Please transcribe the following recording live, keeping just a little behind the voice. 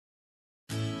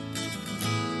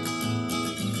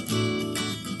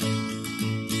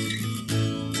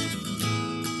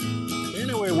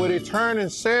turns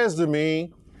and says to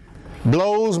me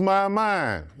blows my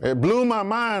mind. It blew my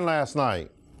mind last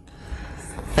night.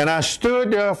 And I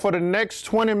stood there for the next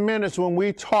 20 minutes when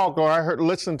we talked, or I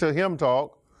listened to him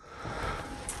talk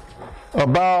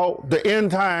about the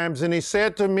end times, and he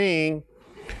said to me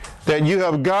that you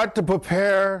have got to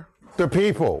prepare the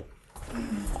people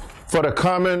for the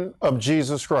coming of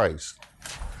Jesus Christ.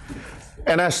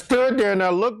 And I stood there and I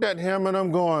looked at him and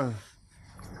I'm going,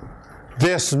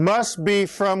 this must be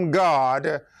from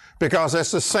God, because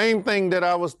that's the same thing that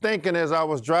I was thinking as I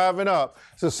was driving up.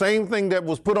 It's the same thing that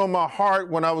was put on my heart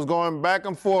when I was going back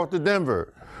and forth to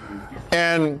Denver.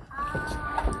 And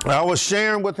I was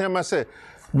sharing with him, I said,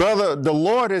 brother, the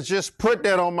Lord has just put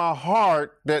that on my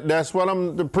heart, that's what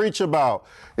I'm to preach about,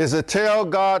 is to tell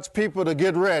God's people to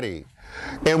get ready.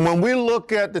 And when we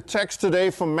look at the text today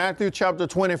from Matthew chapter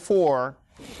 24,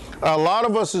 a lot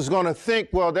of us is going to think,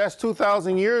 well, that's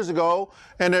 2,000 years ago,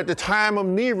 and at the time of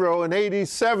Nero in AD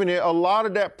 70, a lot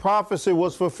of that prophecy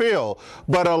was fulfilled,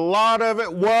 but a lot of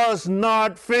it was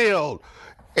not filled.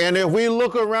 And if we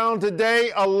look around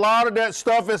today, a lot of that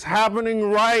stuff is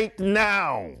happening right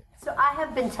now. So I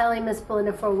have been telling Miss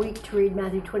Belinda for a week to read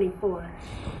Matthew 24.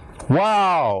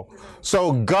 Wow.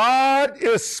 So God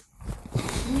is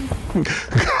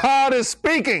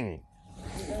speaking.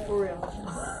 For real.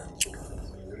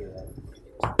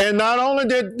 And not only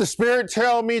did the Spirit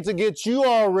tell me to get you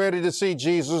all ready to see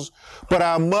Jesus, but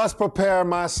I must prepare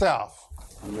myself.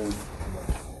 Amen.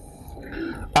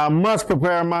 I must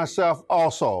prepare myself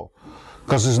also,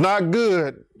 because it's not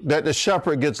good that the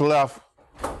shepherd gets left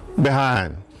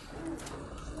behind.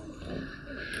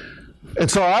 And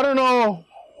so I don't know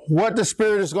what the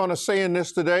Spirit is going to say in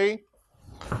this today,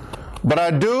 but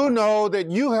I do know that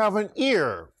you have an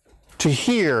ear to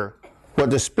hear what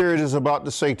the Spirit is about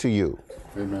to say to you.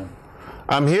 Amen.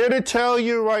 I'm here to tell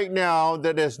you right now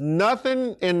that there's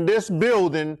nothing in this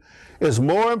building is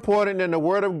more important than the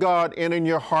Word of God in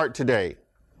your heart today.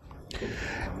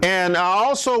 And I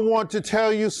also want to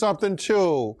tell you something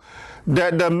too,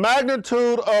 that the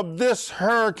magnitude of this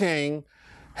hurricane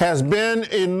has been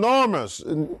enormous.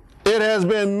 It has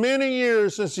been many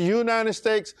years since the United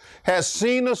States has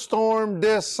seen a storm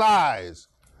this size.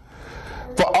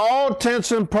 For all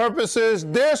intents and purposes,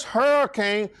 this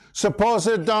hurricane supposed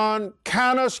to have done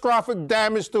catastrophic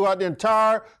damage throughout the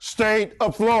entire state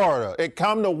of Florida. It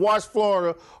come to wash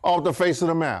Florida off the face of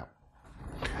the map.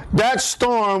 That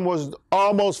storm was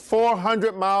almost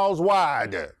 400 miles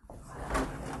wide.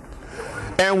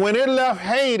 And when it left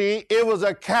Haiti, it was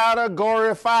a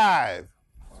Category 5,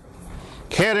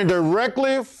 heading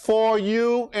directly for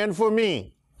you and for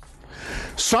me.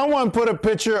 Someone put a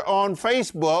picture on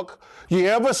Facebook. You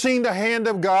ever seen the hand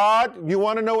of God? You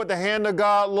want to know what the hand of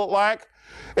God looked like?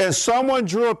 And someone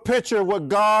drew a picture of what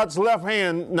God's left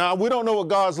hand. Now, we don't know what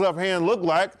God's left hand looked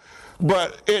like,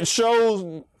 but it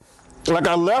shows like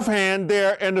a left hand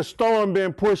there and the storm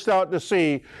being pushed out to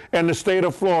sea and the state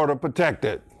of Florida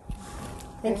protected.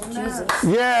 Thank you, Jesus.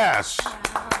 Yes.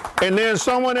 And then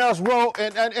someone else wrote,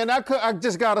 and I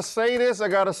just got to say this, I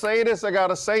got to say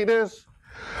this.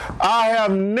 I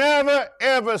have never,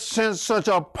 ever sensed such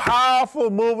a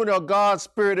powerful movement of God's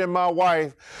Spirit in my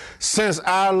wife since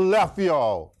I left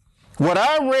y'all. What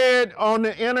I read on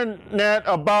the internet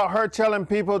about her telling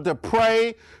people to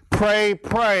pray, pray,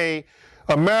 pray,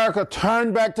 America,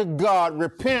 turn back to God,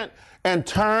 repent and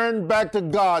turn back to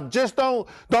God. Just don't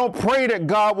pray that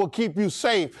God will keep you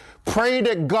safe. Pray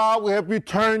that God will help you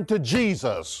turn to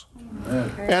Jesus.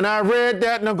 Amen. And I read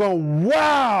that and I'm going,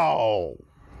 wow.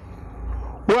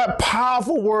 What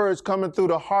powerful words coming through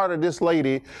the heart of this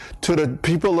lady to the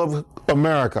people of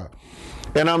America.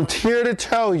 And I'm here to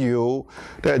tell you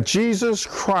that Jesus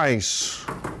Christ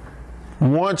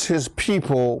wants his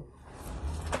people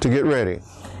to get ready.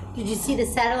 Did you see the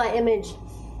satellite image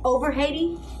over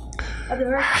Haiti?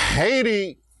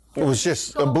 Haiti was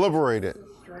just obliterated.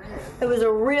 It was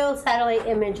a real satellite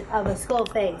image of a skull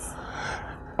face.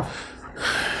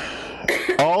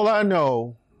 All I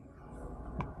know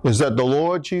is that the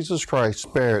Lord Jesus Christ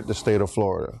spared the state of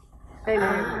Florida.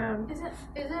 Amen.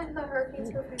 Isn't the hurricane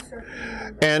still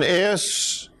circling? And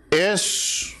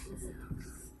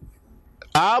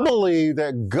I believe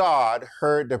that God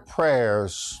heard the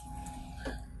prayers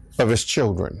of his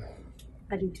children.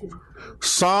 I do too.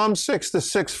 Psalm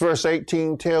 66 verse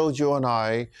 18 tells you and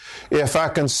I, if I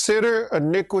consider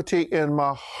iniquity in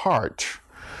my heart,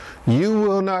 you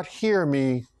will not hear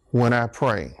me when I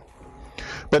pray.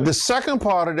 But the second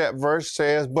part of that verse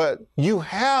says, but you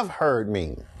have heard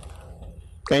me,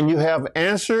 and you have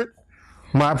answered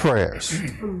my prayers.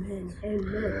 Amen.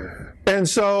 Amen. And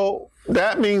so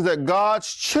that means that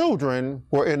God's children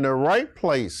were in the right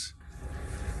place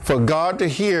for God to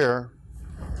hear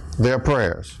their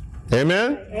prayers.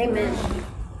 Amen? Amen.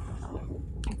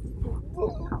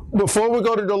 Before we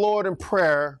go to the Lord in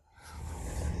prayer,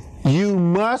 you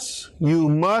must,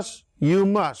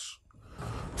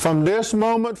 from this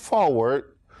moment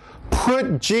forward,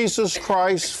 put Jesus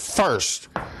Christ first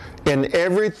in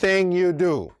everything you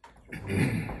do.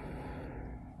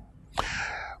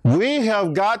 We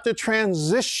have got to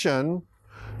transition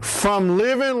from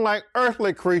living like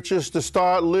earthly creatures to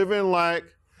start living like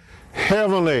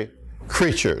heavenly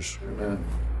creatures. Amen.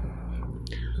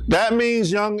 That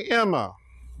means, young Emma,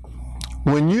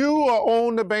 when you are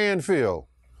on the band field,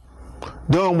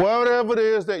 doing whatever it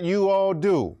is that you all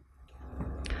do,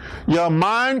 your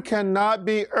mind cannot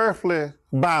be earthly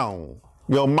bound.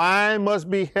 Your mind must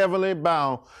be heavenly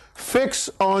bound. Fix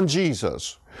on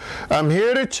Jesus. I'm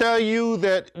here to tell you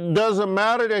that it doesn't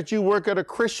matter that you work at a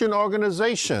Christian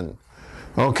organization.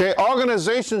 Okay?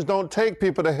 Organizations don't take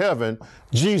people to heaven.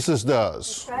 Jesus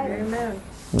does. That's right. Amen.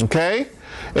 Okay?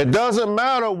 It doesn't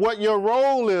matter what your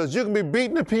role is. You can be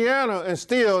beating the piano and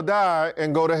still die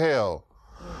and go to hell.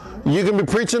 You can be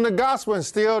preaching the gospel and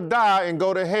still die and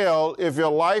go to hell if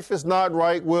your life is not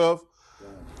right with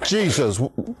Jesus,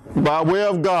 by way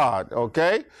of God,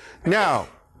 okay? Now,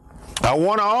 I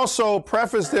want to also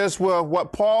preface this with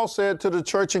what Paul said to the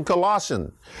church in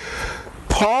Colossians.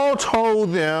 Paul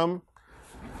told them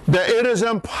that it is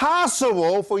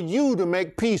impossible for you to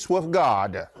make peace with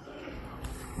God.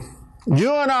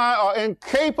 You and I are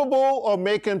incapable of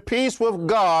making peace with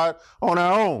God on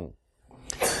our own.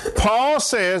 Paul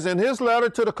says in his letter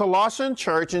to the Colossian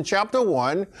church in chapter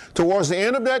 1, towards the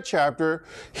end of that chapter,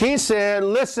 he said,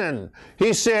 listen,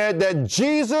 he said that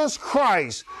Jesus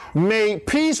Christ made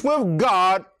peace with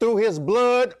God through his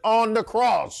blood on the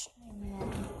cross.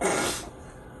 Amen.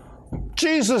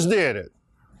 Jesus did it.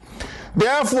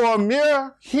 Therefore,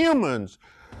 mere humans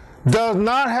does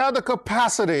not have the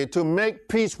capacity to make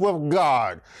peace with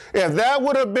God. If that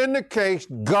would have been the case,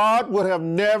 God would have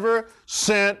never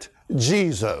sent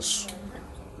Jesus.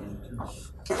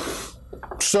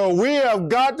 So we have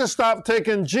got to stop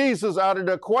taking Jesus out of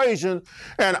the equation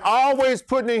and always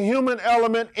putting the human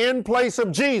element in place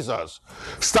of Jesus.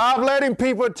 Stop letting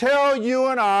people tell you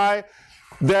and I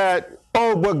that,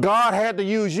 oh, but God had to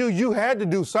use you. You had to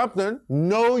do something.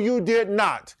 No, you did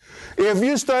not. If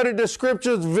you study the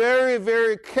scriptures very,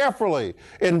 very carefully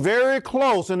and very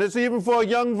close, and it's even for a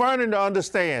young Vernon to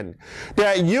understand,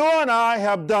 that you and I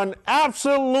have done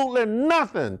absolutely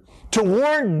nothing to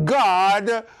warrant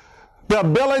God the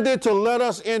ability to let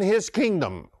us in his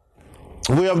kingdom.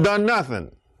 We have done nothing.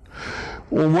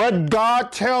 What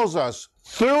God tells us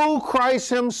through Christ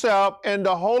himself and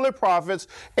the holy prophets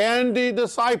and the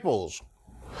disciples,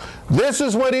 this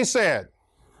is what he said,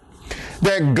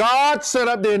 that God set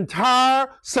up the entire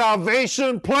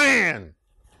salvation plan.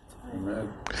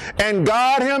 Amen. And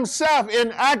God himself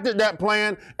enacted that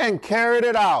plan and carried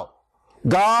it out.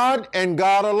 God and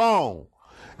God alone.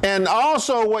 And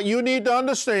also what you need to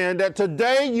understand, that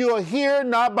today you are here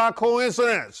not by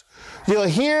coincidence. You're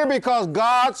here because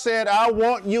God said, I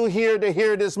want you here to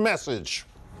hear this message.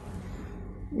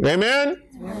 Amen?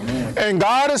 Amen. And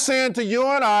God is saying to you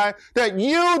and I that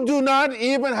you do not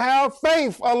even have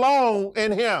faith alone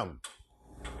in him.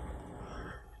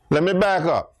 Let me back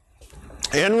up.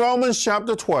 In Romans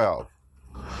chapter 12,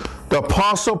 the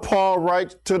Apostle Paul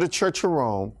writes to the church of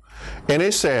Rome, and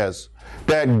it says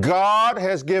that God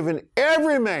has given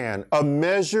every man a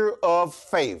measure of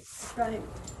faith. Right.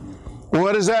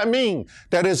 What does that mean?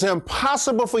 That it's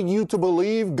impossible for you to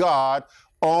believe God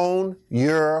on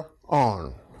your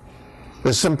own.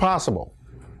 It's impossible.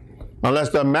 Unless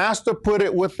the Master put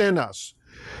it within us,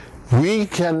 we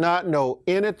cannot know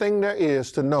anything there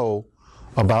is to know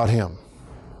about him.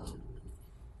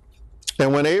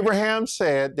 And when Abraham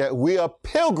said that we are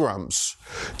pilgrims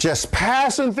just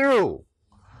passing through,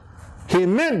 he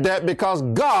meant that because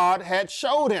God had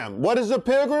showed him. What is a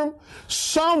pilgrim?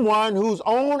 Someone who's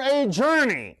on a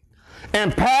journey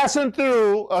and passing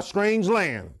through a strange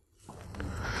land.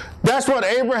 That's what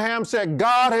Abraham said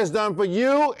God has done for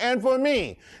you and for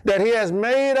me, that he has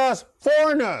made us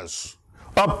foreigners,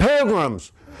 or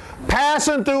pilgrims,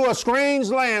 passing through a strange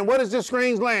land. What is this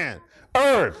strange land?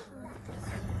 Earth.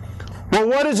 But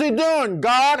what is he doing?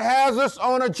 God has us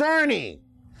on a journey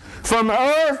from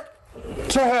earth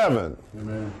to heaven.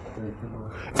 Amen.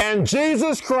 And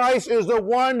Jesus Christ is the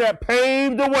one that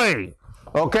paved the way.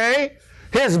 Okay?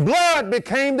 His blood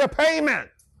became the payment.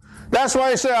 That's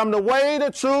why he said, I'm the way, the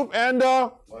truth, and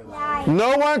the life.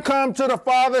 No one come to the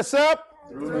Father except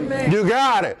You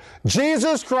got it.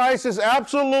 Jesus Christ is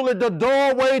absolutely the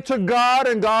doorway to God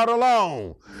and God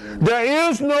alone. There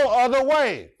is no other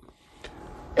way.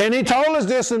 And he told us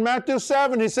this in Matthew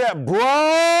 7. He said,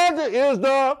 broad is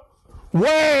the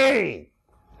way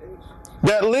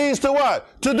that leads to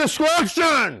what? To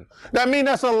destruction. That means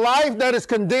that's a life that is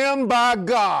condemned by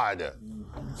God.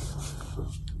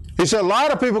 He said a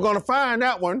lot of people are going to find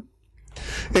that one.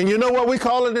 And you know what we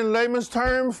call it in layman's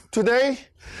terms today?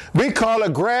 We call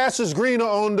it grass is greener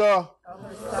on the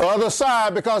other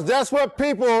side, because that's what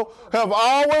people have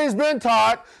always been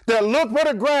taught, that look for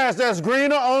the grass that's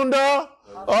greener on the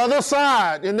other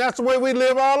side. And that's the way we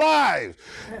live our lives.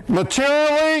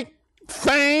 Materially,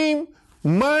 fame,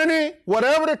 money,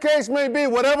 whatever the case may be,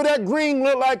 whatever that green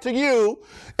look like to you,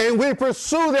 and we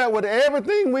pursue that with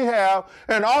everything we have,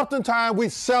 and oftentimes we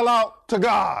sell out to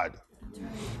God.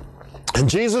 And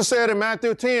Jesus said in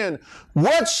Matthew 10,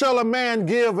 what shall a man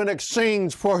give in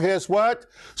exchange for his what?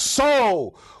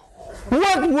 Soul.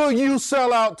 What will you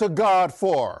sell out to God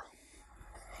for?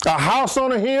 A house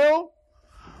on a hill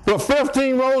with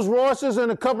 15 Rolls Royces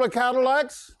and a couple of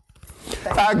Cadillacs?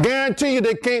 I guarantee you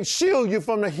they can't shield you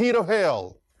from the heat of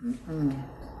hell.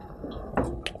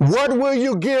 What will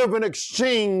you give in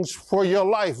exchange for your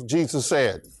life, Jesus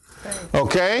said.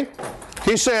 Okay?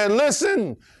 He said,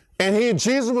 listen, and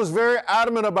Jesus was very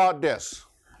adamant about this,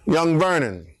 young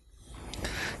Vernon.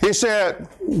 He said,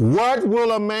 what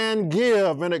will a man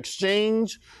give in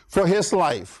exchange for his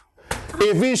life?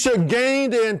 If he should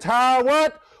gain the entire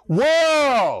what?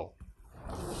 World.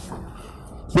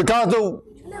 Because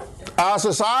our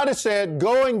society said,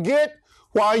 go and get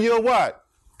while you're what?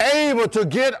 Able to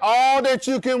get all that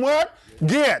you can what?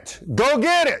 Get. Go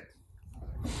get it.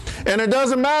 And it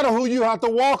doesn't matter who you have to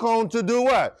walk on to do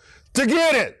what? To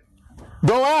get it.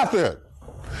 Go after it.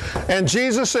 And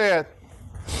Jesus said,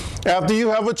 after you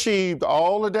have achieved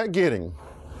all of that getting,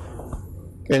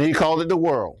 and he called it the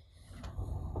world,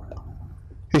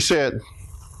 he said,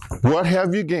 what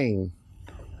have you gained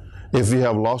if you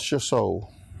have lost your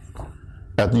soul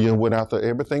after you went after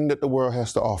everything that the world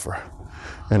has to offer?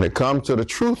 And it comes to the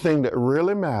true thing that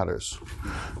really matters,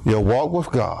 your walk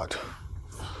with God.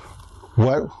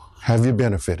 What have you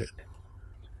benefited?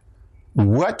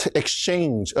 What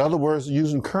exchange? In other words,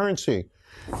 using currency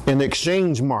in the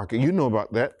exchange market. You know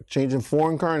about that, changing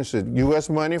foreign currency, U.S.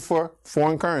 money for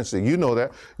foreign currency. You know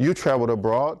that. You traveled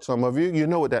abroad, some of you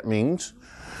know what that means.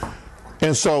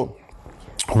 And so,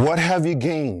 what have you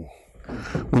gained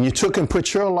when you took and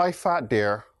put your life out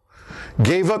there,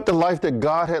 gave up the life that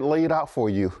God had laid out for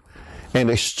you, and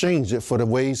exchanged it for the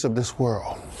ways of this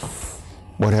world?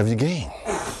 What have you gained?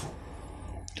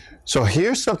 So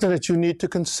here's something that you need to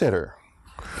consider.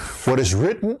 What is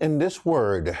written in this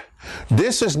word,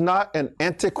 this is not an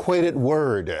antiquated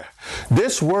word.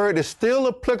 This word is still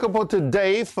applicable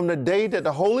today, from the day that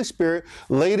the Holy Spirit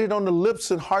laid it on the lips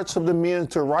and hearts of the men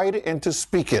to write it and to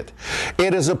speak it.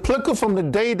 It is applicable from the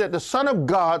day that the Son of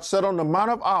God sat on the Mount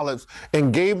of Olives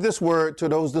and gave this word to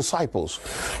those disciples.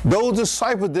 Those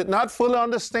disciples did not fully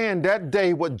understand that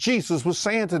day what Jesus was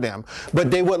saying to them, but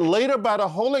they would later by the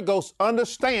Holy Ghost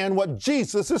understand what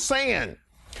Jesus is saying.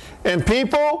 And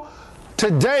people,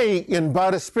 today, and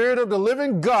by the Spirit of the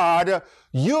living God,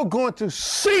 you're going to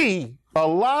see a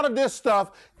lot of this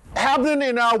stuff happening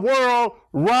in our world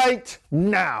right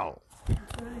now.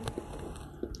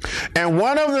 And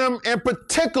one of them in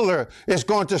particular is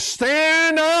going to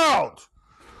stand out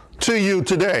to you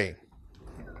today.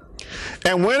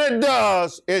 And when it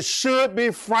does, it should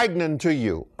be frightening to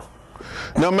you.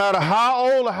 No matter how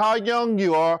old or how young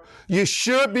you are, you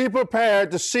should be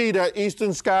prepared to see that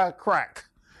eastern sky crack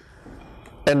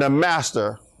and the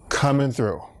master coming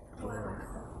through.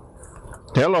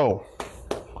 Hello.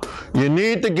 You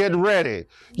need to get ready.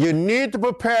 You need to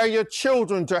prepare your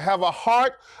children to have a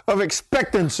heart of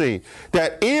expectancy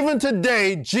that even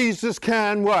today Jesus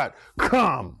can what?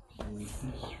 Come.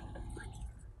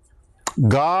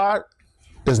 God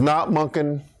is not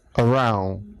monkeying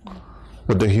around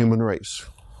with the human race.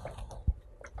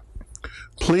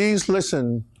 Please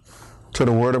listen to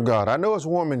the word of God. I know it's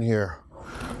warm in here,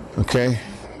 okay?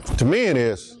 To me it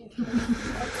is. You're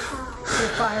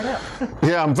fired up.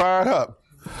 Yeah, I'm fired up.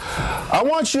 I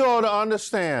want you all to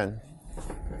understand.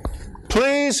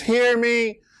 Please hear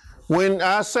me when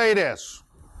I say this.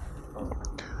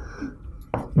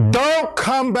 Don't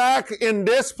come back in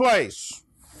this place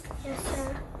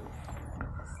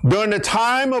during the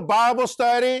time of Bible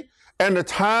study and the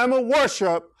time of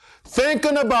worship,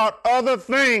 thinking about other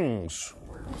things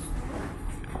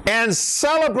and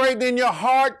celebrating in your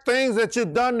heart things that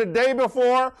you've done the day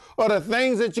before, or the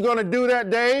things that you're going to do that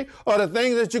day, or the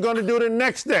things that you're going to do the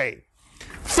next day.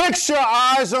 Fix your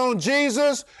eyes on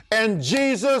Jesus and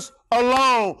Jesus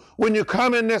alone when you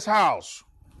come in this house.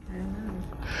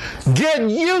 Get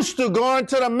used to going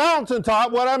to the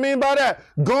mountaintop. What I mean by that,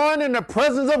 going in the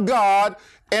presence of God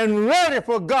and ready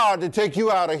for God to take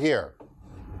you out of here.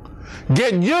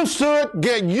 Get used to it,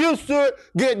 get used to it,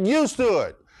 get used to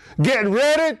it. Get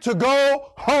ready to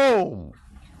go home.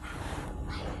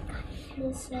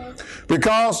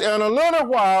 Because in a little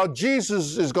while,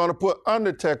 Jesus is going to put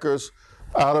undertakers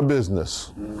out of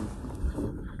business.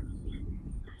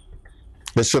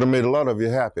 It should have made a lot of you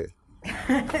happy.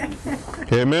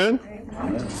 Amen?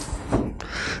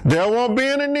 There won't be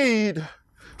any need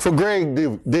for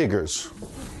grave diggers.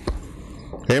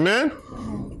 Amen?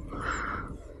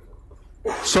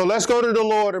 So let's go to the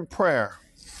Lord in prayer.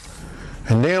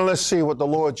 And then let's see what the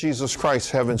Lord Jesus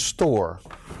Christ have in store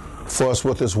for us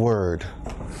with His Word.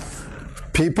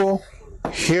 People,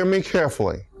 hear me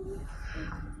carefully.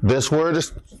 This word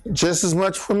is just as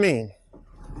much for me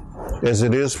as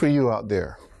it is for you out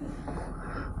there.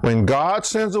 When God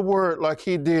sends a word like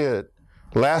He did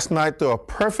last night to a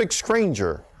perfect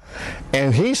stranger,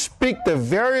 and He speak the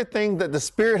very thing that the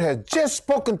Spirit had just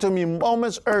spoken to me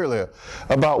moments earlier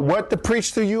about what to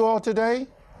preach to you all today,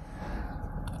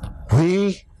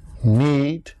 we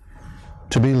need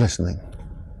to be listening.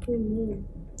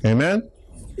 Amen?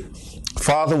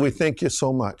 Father, we thank you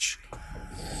so much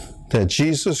that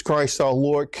Jesus Christ our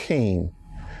Lord came,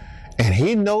 and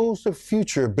He knows the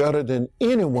future better than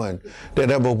anyone that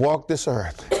ever walked this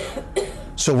earth.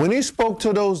 So when He spoke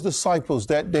to those disciples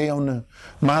that day on the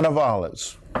Mount of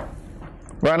Olives,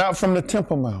 right out from the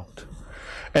Temple Mount,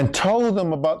 and told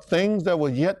them about things that were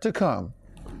yet to come,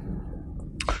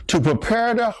 to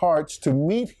prepare their hearts to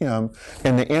meet Him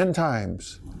in the end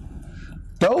times.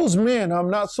 Those men, I'm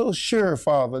not so sure,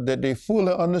 Father, that they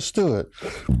fully understood.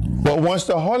 But once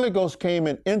the Holy Ghost came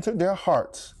and entered their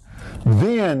hearts,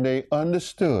 then they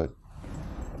understood.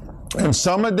 And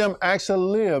some of them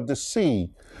actually lived to see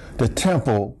the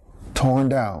temple torn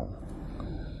down.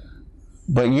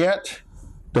 But yet,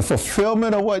 the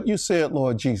fulfillment of what you said,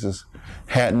 Lord Jesus,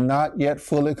 had not yet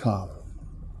fully come.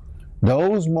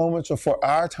 Those moments are for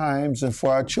our times and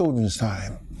for our children's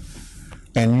time.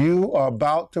 And you are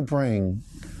about to bring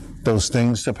those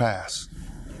things to pass.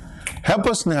 Help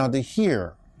us now to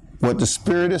hear what the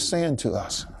Spirit is saying to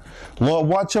us. Lord,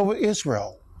 watch over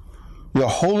Israel, your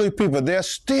holy people. They're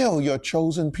still your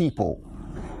chosen people.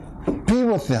 Be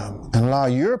with them and allow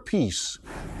your peace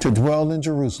to dwell in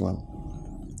Jerusalem.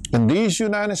 In these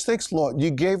United States, Lord, you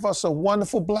gave us a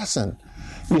wonderful blessing.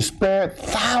 You spared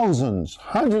thousands,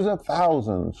 hundreds of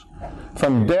thousands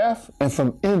from death and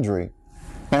from injury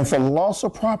and from loss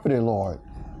of property, Lord,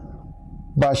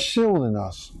 by shielding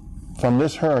us from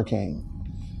this hurricane.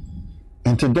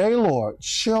 And today, Lord,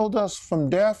 shield us from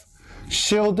death,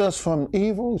 shield us from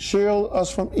evil, shield us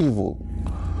from evil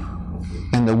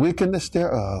and the wickedness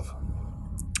thereof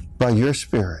by your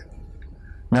Spirit.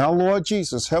 Now, Lord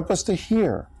Jesus, help us to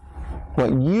hear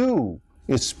what you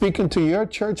is speaking to your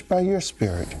church by your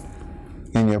Spirit.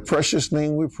 In your precious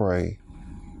name we pray.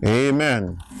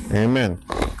 Amen. Amen.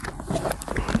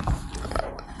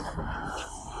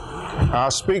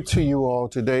 I'll speak to you all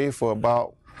today for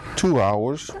about 2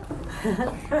 hours.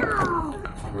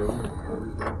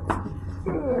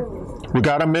 We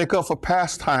got to make up for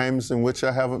past times in which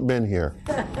I haven't been here.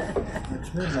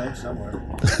 It's midnight somewhere.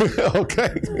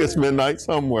 Okay, it's midnight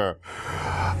somewhere.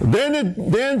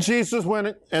 Then Jesus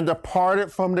went and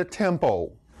departed from the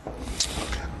temple.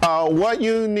 What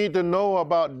you need to know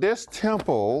about this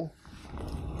temple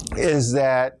is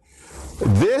that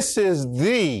this is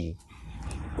the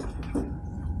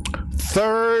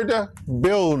third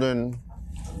building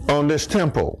on this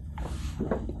temple.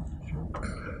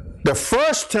 The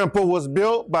first temple was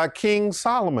built by King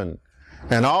Solomon,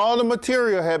 and all the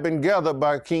material had been gathered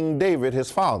by King David, his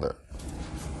father.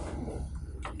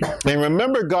 And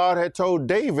remember, God had told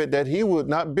David that he would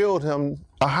not build him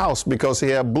a house because he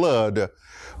had blood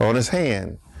on his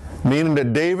hand, meaning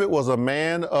that David was a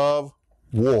man of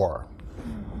war.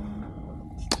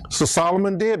 So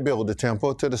Solomon did build the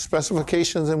temple to the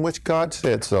specifications in which God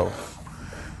said so.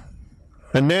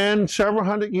 And then several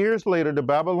hundred years later, the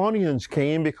Babylonians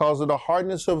came because of the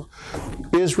hardness of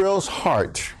Israel's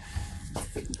heart.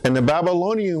 And the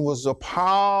Babylonian was a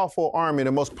powerful army,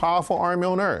 the most powerful army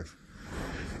on earth.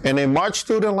 And they marched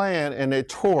through the land and they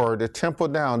tore the temple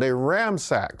down. They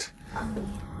ransacked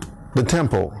the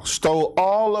temple, stole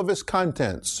all of its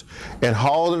contents, and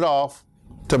hauled it off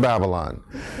to Babylon.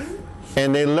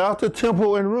 And they left the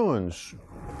temple in ruins.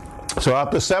 So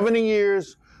after 70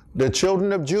 years, the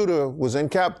children of Judah was in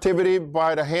captivity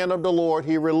by the hand of the Lord,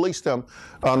 he released them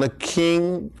under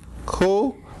King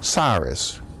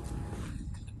Cyrus.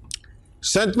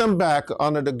 Sent them back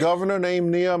under the governor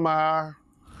named Nehemiah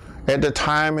at the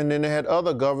time, and then they had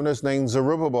other governors named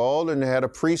Zerubbabel, and they had a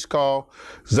priest called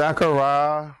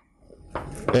Zechariah,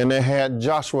 and they had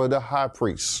Joshua the high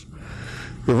priest.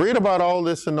 You read about all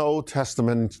this in the Old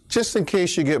Testament. Just in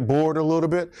case you get bored a little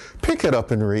bit, pick it up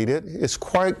and read it. It's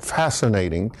quite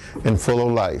fascinating and full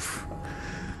of life.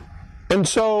 And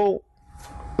so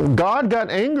God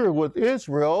got angry with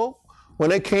Israel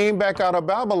when they came back out of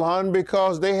Babylon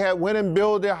because they had went and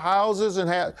built their houses and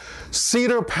had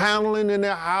cedar paneling in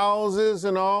their houses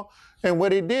and all. And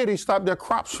what he did, he stopped their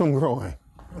crops from growing.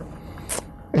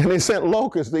 And they sent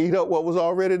locusts to eat up what was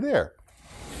already there.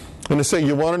 And they say,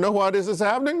 you want to know why this is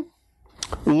happening?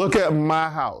 Look at my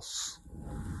house.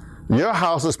 Your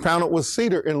house is paneled with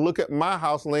cedar, and look at my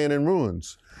house laying in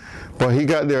ruins. Well, he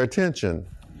got their attention.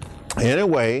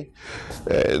 Anyway,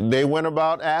 they went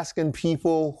about asking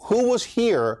people who was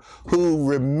here who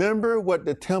remember what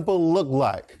the temple looked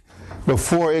like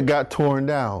before it got torn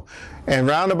down. And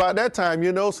round about that time,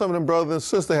 you know, some of them brothers and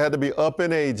sisters had to be up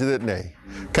in age, didn't they?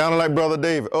 Kind of like Brother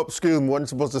David. Oh, excuse me, wasn't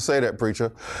supposed to say that,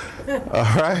 preacher. All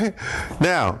right?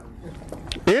 Now,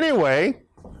 anyway,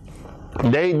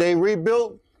 they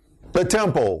rebuilt the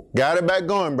temple, got it back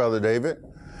going, Brother David.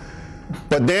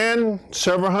 But then,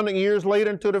 several hundred years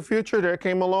later into the future, there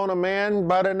came along a man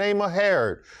by the name of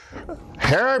Herod.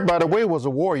 Herod, by the way, was a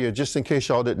warrior, just in case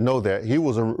y'all didn't know that. He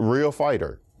was a real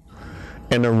fighter.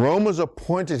 And the Romans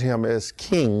appointed him as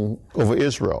king over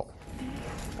Israel.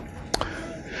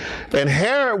 And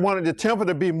Herod wanted the temple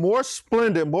to be more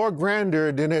splendid, more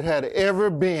grander than it had ever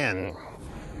been.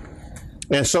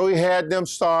 And so he had them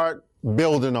start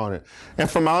building on it. And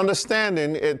from my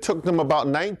understanding, it took them about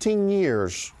 19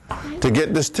 years to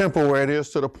get this temple where it is,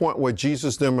 to the point where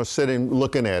Jesus and them are sitting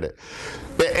looking at it.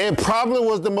 It probably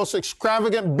was the most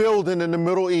extravagant building in the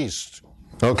Middle East,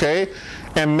 okay?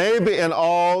 And maybe in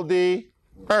all the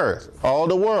earth, all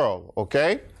the world,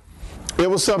 okay? It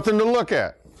was something to look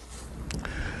at.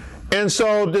 And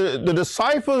so the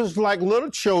disciples, like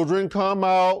little children, come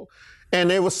out, and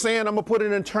they were saying, I'm going to put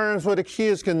it in terms where the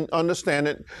kids can understand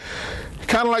it.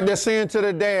 Kind of like they're saying to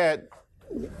the dad,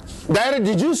 Daddy,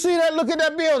 did you see that? Look at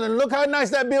that building. Look how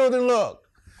nice that building looked.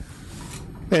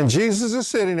 And Jesus is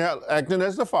sitting there acting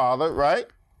as the Father, right?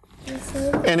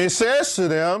 And he says to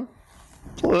them,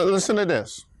 listen to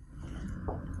this.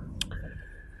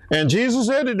 And Jesus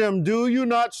said to them, do you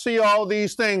not see all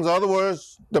these things? In other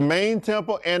words, the main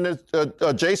temple and the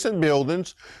adjacent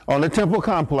buildings on the temple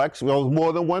complex. Well,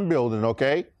 more than one building,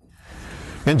 okay?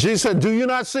 And Jesus said, do you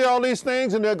not see all these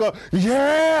things? And they'll go,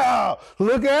 yeah,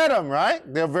 look at them, right?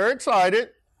 They're very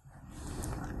excited.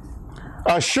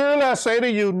 Surely I say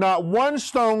to you, not one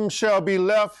stone shall be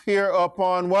left here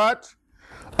upon what?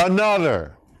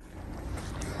 Another,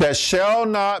 that shall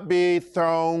not be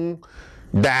thrown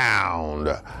down.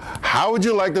 How would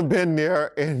you like to have been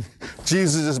there and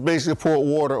Jesus just basically poured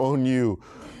water on you,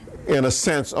 in a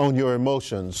sense, on your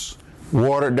emotions,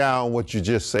 watered down what you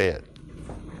just said?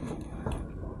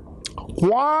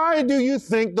 Why do you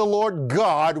think the Lord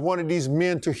God wanted these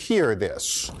men to hear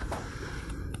this?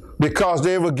 Because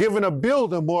they were giving a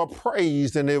builder more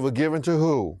praise than they were given to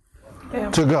who?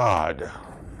 To God.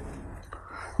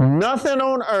 Nothing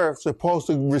on earth is supposed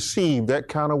to receive that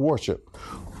kind of worship.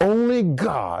 Only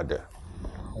God.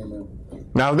 Amen.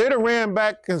 Now, if they'd have ran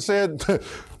back and said,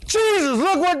 Jesus,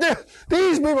 look what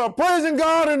these people are praising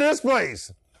God in this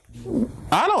place.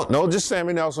 I don't know, just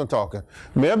Sammy Nelson talking.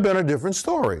 May have been a different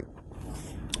story.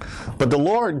 But the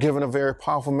Lord given a very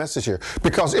powerful message here,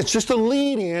 because it's just a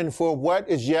lead-in for what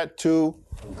is yet to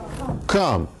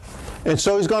come. And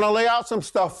so he's going to lay out some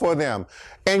stuff for them.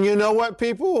 And you know what,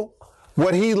 people?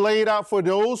 What he laid out for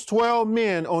those 12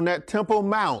 men on that Temple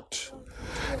Mount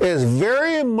is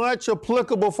very much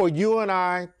applicable for you and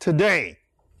I today.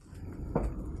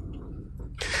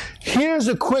 Here's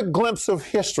a quick glimpse of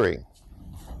history.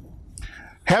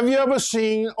 Have you ever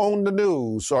seen on the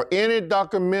news or any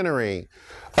documentary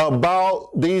about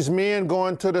these men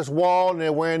going to this wall and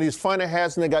they're wearing these funny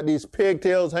hats and they got these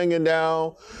pigtails hanging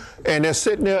down and they're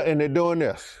sitting there and they're doing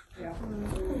this? Yeah.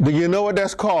 Do you know what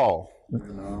that's called?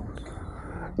 No.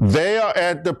 They are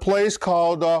at the place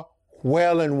called the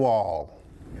Wailing Wall.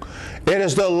 It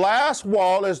is the last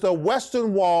wall, it's the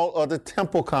western wall of the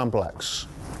temple complex.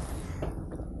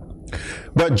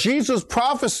 But Jesus'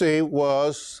 prophecy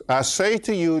was, I say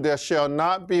to you, there shall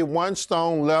not be one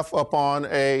stone left upon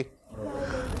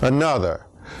another.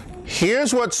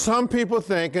 Here's what some people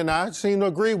think, and I seem to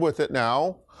agree with it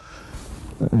now.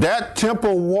 that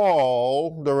temple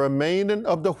wall, the remaining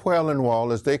of the Wailing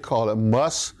Wall, as they call it,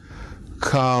 must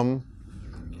come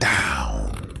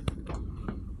down.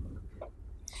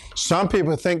 Some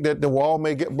people think that the wall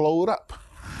may get blown up,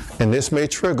 and this may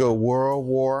trigger World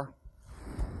War.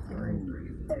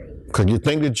 Could you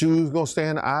think the Jews going to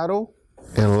stand idle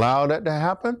and allow that to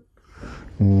happen?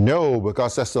 No,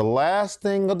 because that's the last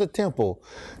thing of the temple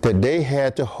that they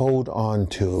had to hold on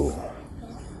to.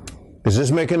 Is this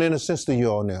making any sense to you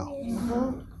all now?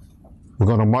 We're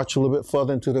going to march a little bit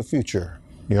further into the future.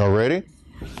 You all ready?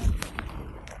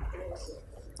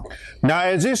 Now,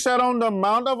 as he sat on the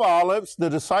Mount of Olives, the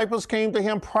disciples came to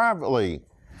him privately.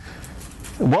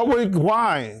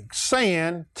 Why?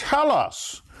 Saying, tell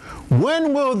us,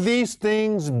 when will these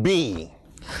things be?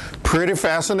 Pretty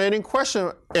fascinating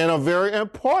question and a very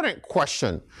important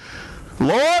question.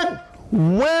 Lord,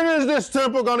 when is this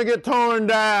temple going to get torn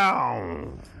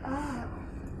down?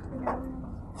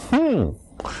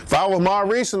 If I were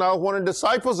Maurice and I was one of the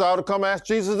disciples, I would come ask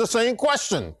Jesus the same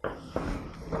question.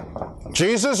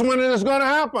 Jesus, when is this going to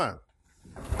happen?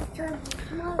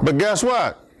 But guess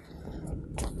what?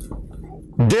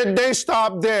 Did they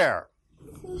stop there?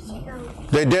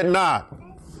 They did not.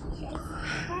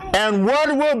 And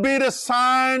what will be the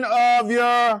sign of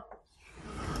your...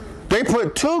 They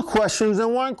put two questions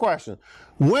in one question.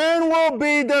 When will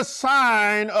be the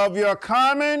sign of your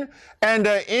coming and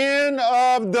the end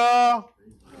of the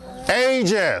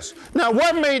ages? Now,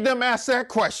 what made them ask that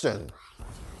question?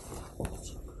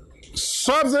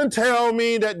 Something tell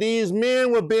me that these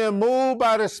men were being moved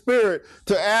by the Spirit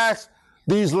to ask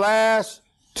these last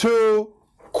two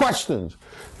questions.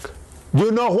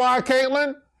 You know why,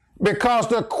 Caitlin? Because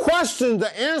the questions,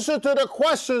 the answer to the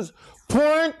questions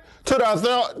point to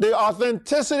the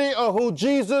authenticity of who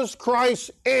Jesus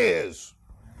Christ is.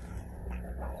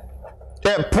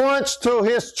 It points to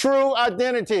his true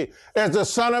identity as the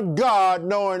Son of God,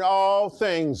 knowing all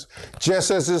things, just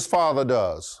as his Father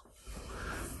does.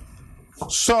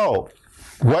 So,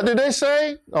 what did they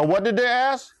say? Or what did they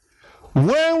ask?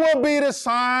 When will be the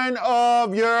sign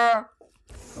of your...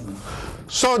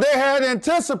 So they had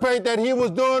anticipated that he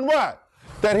was doing what?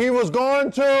 That he was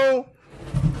going to,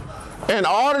 in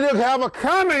order to have a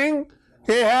coming,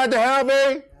 he had to have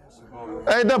a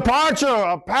departure,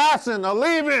 a passing, a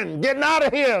leaving, getting out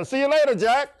of here. See you later,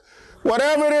 Jack.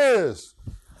 Whatever it is.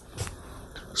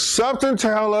 Something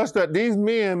tells us that these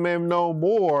men may know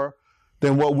more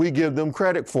than what we give them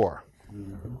credit for.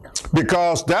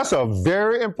 Because that's a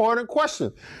very important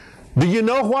question. Do you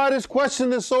know why this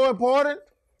question is so important?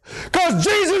 Because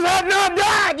Jesus had not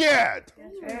died yet.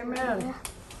 Amen.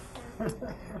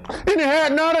 And he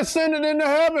had not ascended into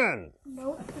heaven.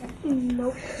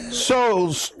 Nope.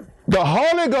 So the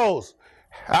Holy Ghost,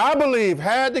 I believe,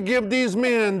 had to give these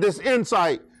men this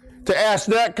insight to ask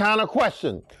that kind of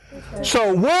question.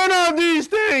 So when are these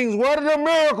things? What are the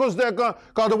miracles that going?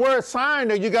 Because the word sign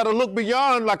there, you got to look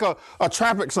beyond like a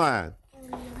traffic sign.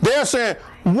 They're saying,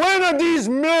 when are these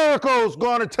miracles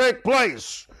going to take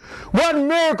place? What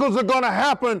miracles are going to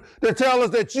happen to tell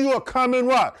us that you are coming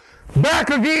what? Back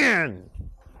again.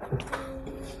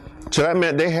 So that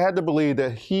meant they had to believe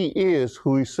that he is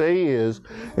who he say he is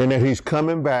and that he's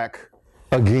coming back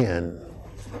again.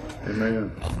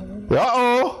 Amen.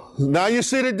 Uh-oh. Now you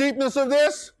see the deepness of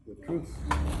this?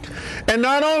 And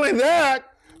not only that,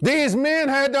 these men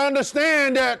had to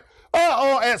understand that,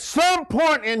 at some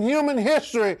point in human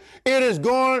history, it is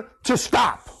going to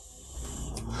stop.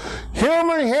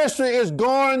 Human history is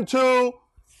going to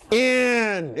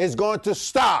end. It's going to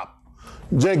stop.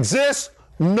 To exist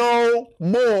no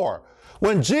more.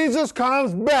 When Jesus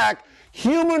comes back,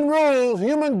 human rules,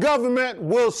 human government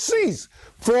will cease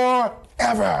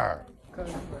forever.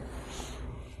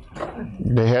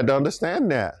 They had to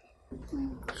understand that.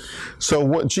 So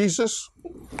what Jesus,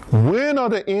 when are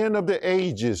the end of the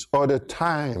ages or the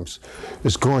times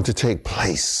is going to take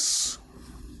place?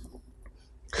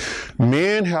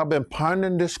 Men have been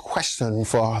pondering this question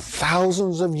for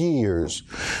thousands of years.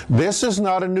 This is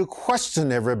not a new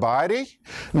question, everybody.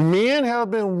 Men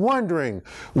have been wondering,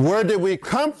 where did we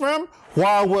come from,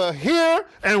 why we're here,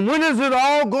 and when is it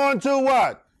all going to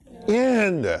what?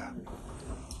 End.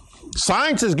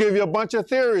 Scientists give you a bunch of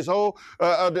theories.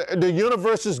 The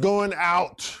universe is going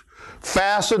out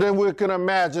faster than we can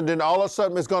imagine. Then all of a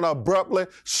sudden it's going to abruptly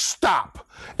stop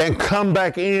and come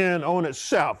back in on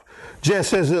itself,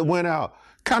 just as it went out.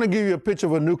 Kind of give you a picture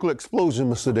of a nuclear explosion,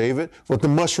 Mr. David, with the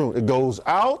mushroom. It goes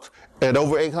out at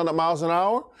over 800 miles an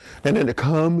hour, and then it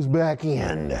comes back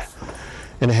in.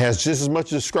 And it has just as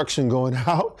much destruction going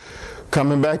out,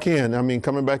 coming back in.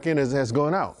 Coming back in as it has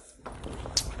going out.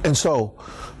 And so,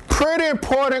 pretty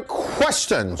important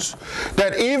questions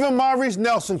that even Maurice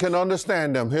Nelson can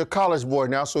understand them. He's a college boy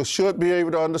now, so should be able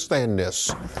to understand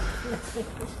this.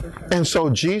 And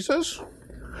so Jesus,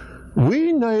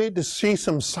 we need to see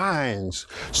some signs,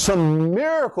 some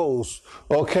miracles,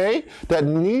 okay, that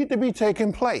need to be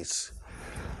taking place.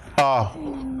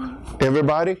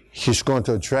 Everybody, he's going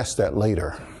to address that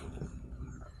later.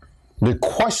 The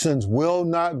questions will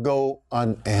not go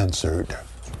unanswered.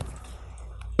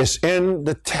 It's in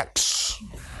the text.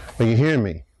 Are you hearing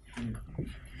me?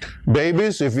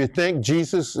 Babies, if you think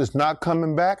Jesus is not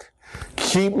coming back,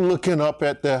 keep looking up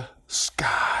at the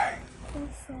sky.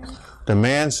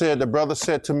 The brother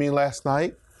said to me last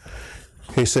night,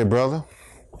 he said, brother,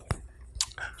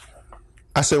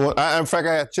 I said, well, in fact,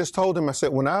 I just told him, I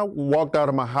said, when I walked out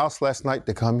of my house last night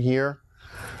to come here,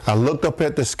 I looked up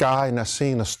at the sky and I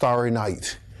seen a starry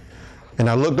night. And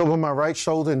I looked over my right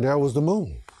shoulder and there was the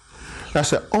moon. I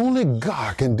said, only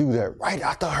God can do that right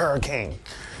after a hurricane.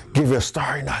 Give you a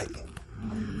starry night.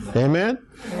 Amen?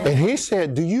 And he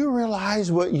said, do you realize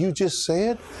what you just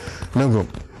said? No.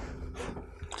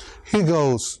 He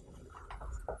goes,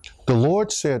 the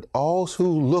Lord said, all who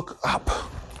look up.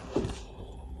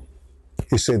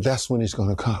 He said, that's when he's going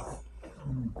to come.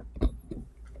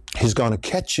 He's going to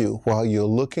catch you while you're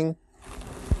looking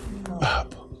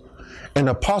up. And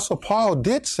Apostle Paul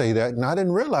did say that, and I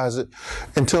didn't realize it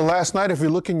until last night. If you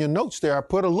look in your notes there, I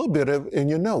put a little bit of it in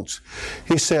your notes.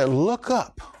 He said, look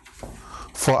up,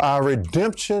 for our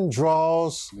redemption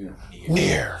draws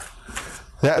near.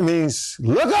 That means,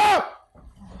 look up!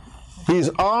 He's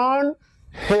on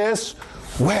his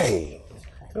way.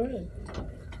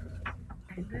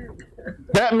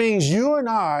 That means you and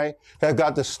I have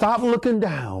got to stop looking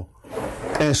down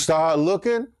and start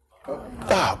looking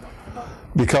up.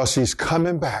 Because he's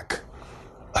coming back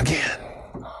again.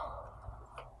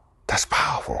 That's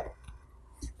powerful.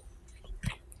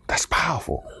 That's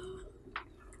powerful.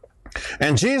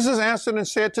 And Jesus answered and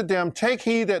said to them, take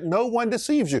heed that no one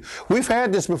deceives you. We've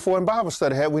had this before in Bible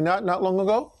study, had we not long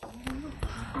ago?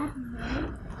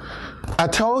 I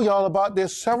told y'all about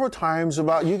this several times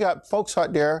about you got folks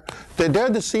out there that they're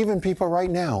deceiving people right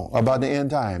now about the end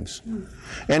times.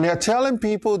 And they're telling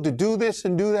people to do this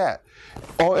and do that,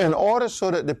 or in order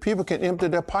so that the people can empty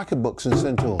their pocketbooks and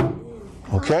send to them.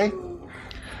 Okay?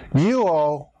 You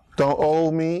all don't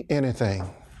owe me anything.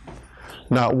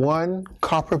 Not one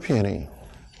copper penny.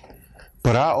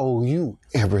 But I owe you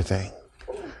everything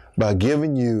by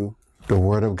giving you the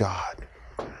Word of God.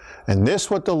 And this is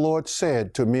what the Lord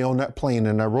said to me on that plane,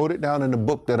 and I wrote it down in the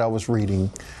book that I was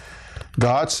reading.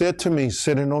 God said to me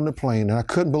sitting on the plane, and I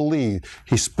couldn't believe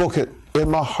He spoke it in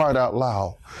my heart out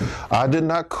loud. I did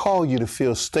not call you to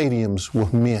fill stadiums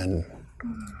with men.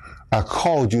 I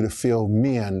called you to fill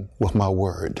men with my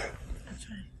word.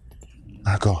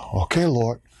 I go, okay,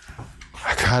 Lord,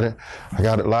 I got it. I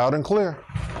got it loud and clear.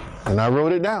 And I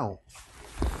wrote it down.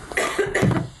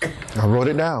 I wrote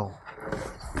it down.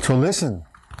 So listen.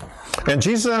 And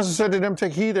Jesus answered said to them,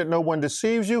 take heed that no one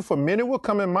deceives you, for many will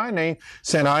come in my name,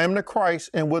 saying, I am the Christ,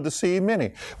 and will deceive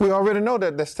many. We already know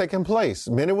that that's taking place.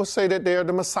 Many will say that they are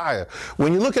the Messiah.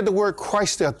 When you look at the word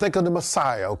Christ there, think of the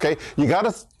Messiah, okay? You got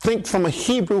to think from a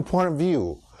Hebrew point of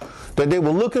view, that they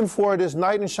were looking for this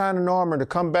knight in shining armor to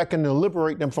come back and to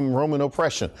liberate them from Roman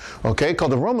oppression, okay? Because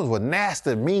the Romans were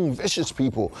nasty, mean, vicious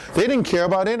people. They didn't care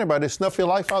about anybody. They snuff your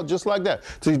life out just like that.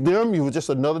 To them, you were just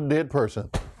another dead person,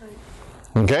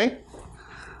 okay?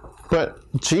 But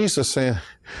Jesus said,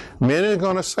 many are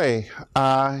going to say,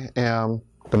 I am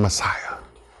the Messiah.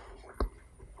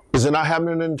 Is it not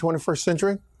happening in the 21st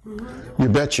century? Mm-hmm. You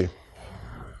bet you.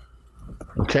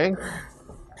 Okay?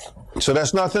 So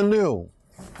that's nothing new.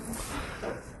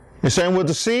 He's saying, will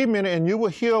deceive many, and you will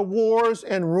hear wars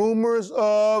and rumors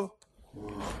of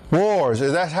wars.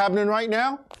 Is that happening right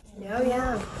now? Oh,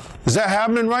 yeah. Is that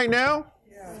happening right now?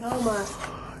 Yeah. So much.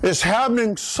 It's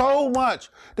happening so much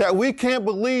that we can't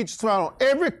believe just about on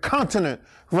every continent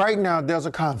right now there's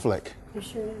a conflict. It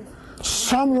sure is.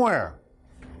 Somewhere.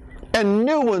 And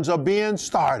new ones are being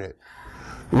started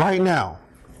right now.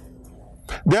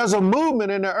 There's a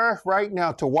movement in the earth right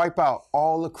now to wipe out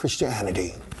all of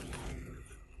Christianity.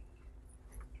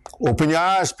 Open your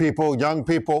eyes, people, young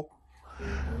people.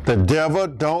 The devil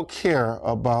don't care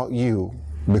about you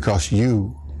because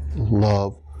you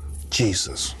love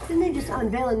Jesus. Didn't they just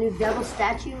unveil a new devil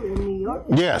statue in New York?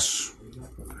 Yes.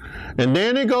 And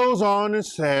then he goes on and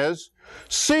says,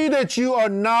 see that you are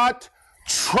not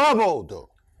troubled.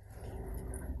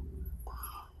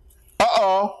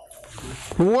 Uh-oh.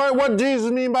 What does Jesus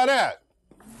mean by that?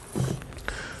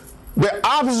 The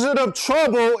opposite of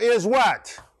trouble is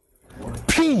what?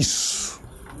 Peace.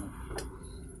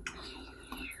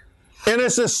 And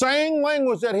it's the same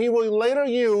language that he will later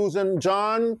use in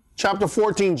John chapter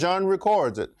 14. John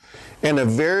records it. In the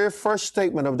very first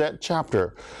statement of that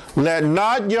chapter, let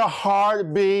not your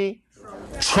heart be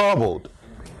troubled.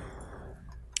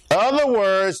 Other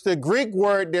words, the Greek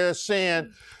word they're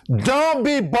saying, don't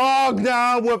be bogged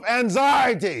down with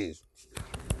anxieties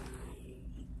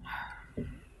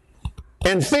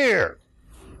and fear.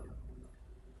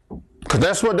 Because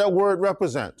that's what that word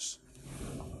represents.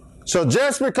 So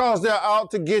just because they're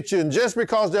out to get you and just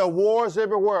because there are wars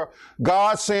everywhere,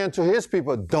 God's saying to his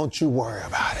people, don't you worry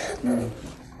about it.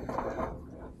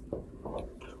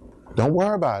 Don't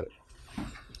worry about it.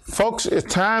 Folks,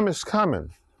 time is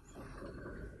coming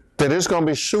that it's going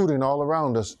to be shooting all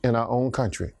around us in our own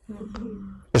country.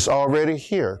 It's already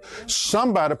here.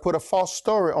 Somebody put a false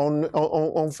story on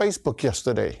Facebook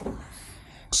yesterday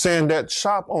saying that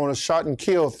shop owner shot and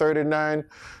killed 39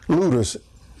 looters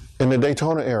in the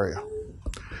Daytona area.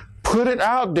 Put it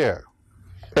out there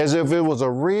as if it was a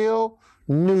real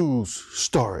news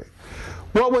story.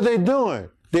 What were they doing?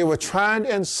 They were trying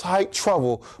to incite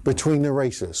trouble between the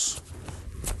races.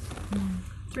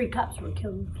 3 cops were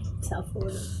killed in South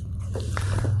Florida.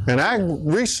 And I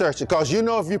researched it because you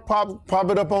know if you pop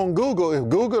it up on Google, if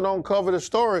Google don't cover the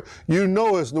story, you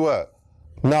know it's what?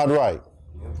 Not right.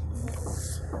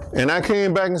 And I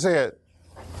came back and said,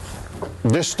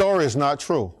 this story is not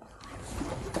true.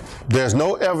 There's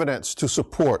no evidence to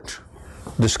support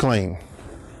this claim.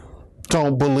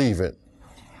 Don't believe it.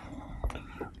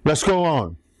 Let's go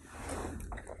on.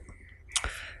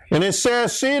 And it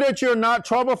says, see that you're not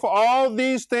troubled, for all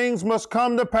these things must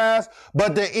come to pass,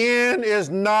 but the end is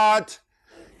not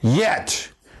yet.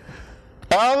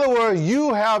 In other words,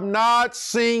 you have not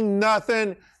seen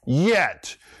nothing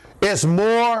yet. It's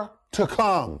more to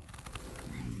come.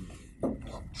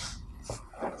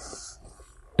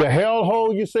 The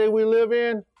hellhole you say we live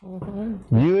in,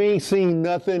 you ain't seen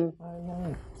nothing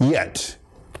yet.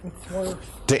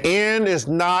 The end is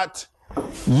not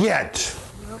yet.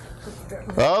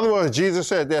 In other words, Jesus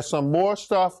said there's some more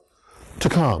stuff to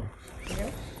come.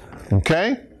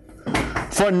 Okay?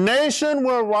 For nation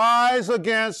will rise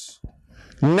against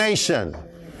nation,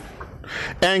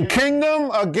 and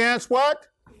kingdom against what?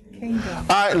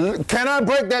 Kingdom. Can I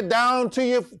break that down to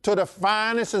you to the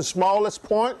finest and smallest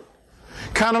point?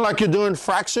 Kind of like you're doing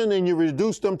fraction and you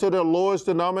reduce them to the lowest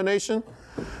denomination.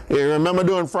 You remember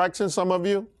doing fractions, some of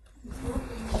you?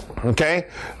 Okay?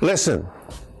 Listen.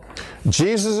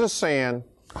 Jesus is saying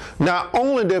not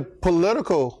only the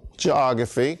political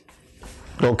geography,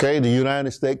 okay, the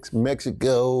United States,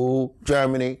 Mexico,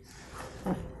 Germany,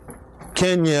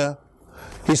 Kenya.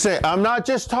 He said, I'm not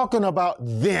just talking about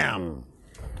them.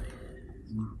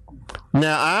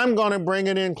 Now, I'm going to bring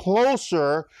it in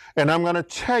closer, and I'm going to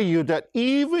tell you that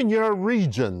even your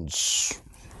regions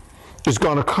is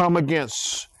going to come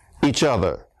against each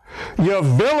other. Your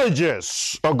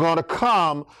villages are going to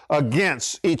come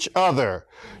against each other.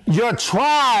 Your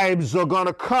tribes are going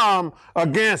to come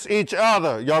against each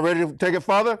other. Y'all ready to take it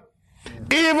further?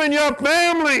 Even your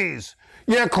families,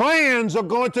 your clans are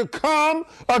going to come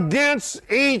against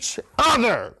each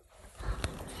other.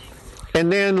 And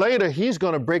then later, he's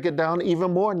going to break it down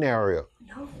even more narrow.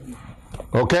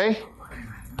 Okay?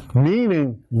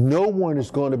 Meaning, no one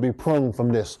is going to be prone from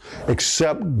this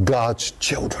except God's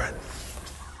children.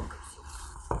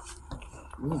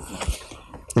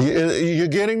 You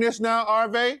getting this now,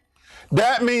 Arve?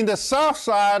 That means the south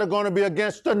side are going to be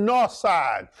against the north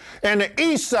side. And the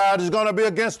east side is going to be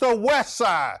against the west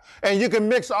side. And you can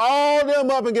mix all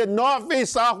them up and get north,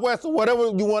 east, southwest, or whatever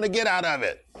you want to get out of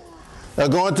it. They're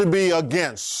going to be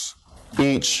against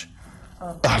each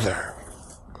other.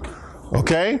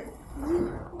 Okay?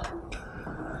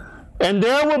 And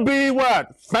there will be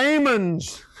what?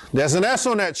 Famines. There's an S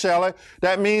on that, Shelley.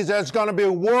 That means there's going to be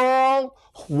worldwide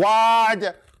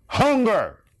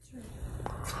hunger.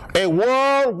 A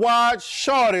worldwide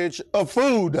shortage of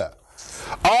food.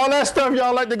 All that stuff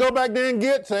y'all like to go back there and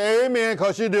get, say amen,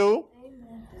 because you do.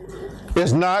 Amen.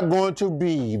 It's not going to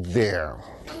be there.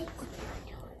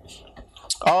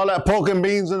 All that pork and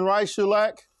beans and rice you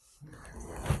like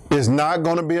is not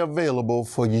going to be available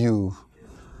for you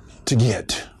to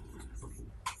get.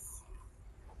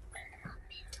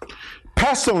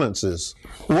 Pestilences.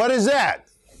 What is that?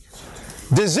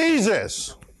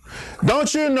 Diseases.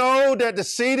 Don't you know that the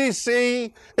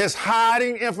CDC is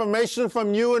hiding information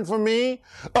from you and from me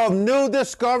of new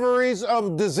discoveries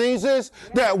of diseases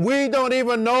that we don't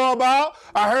even know about?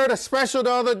 I heard a special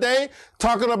the other day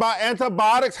talking about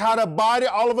antibiotics, how the body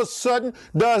all of a sudden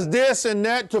does this and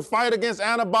that to fight against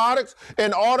antibiotics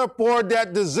in order for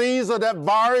that disease or that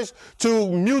virus to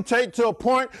mutate to a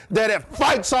point that it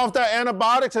fights off that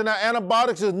antibiotics and that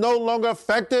antibiotics is no longer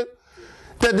effective.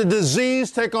 That the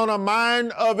disease take on a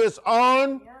mind of its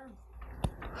own.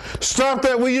 Stuff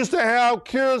that we used to have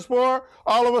cures for,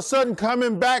 all of a sudden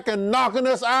coming back and knocking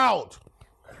us out.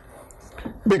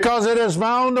 Because it has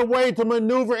found a way to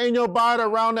maneuver in your body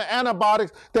around the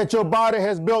antibiotics that your body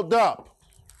has built up.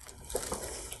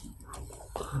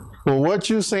 Well, what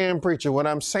you saying, preacher? What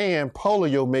I'm saying,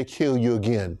 polio may kill you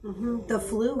again. The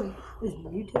flu is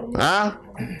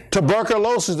mutating.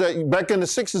 Tuberculosis, that back in the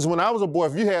 60s when I was a boy,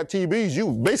 if you had TBs,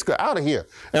 you basically out of here.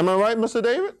 Am I right, Mr.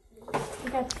 David?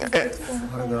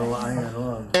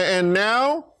 And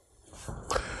now,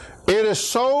 it is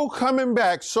so coming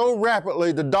back so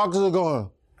rapidly, the doctors are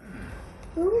going,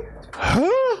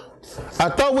 huh? I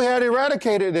thought we had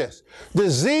eradicated this.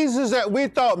 Diseases that we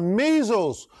thought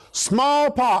measles,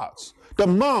 smallpox, the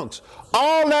mumps,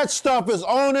 all that stuff is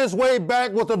on its way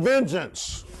back with a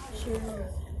vengeance.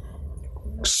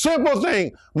 Simple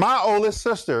thing. My oldest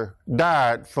sister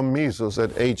died from measles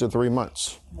at the age of 3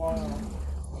 months. Wow.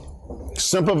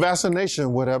 Simple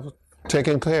vaccination would have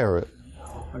taken care of it.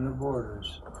 On the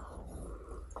borders.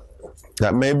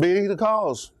 That may be the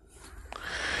cause.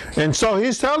 And so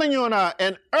he's telling you and I,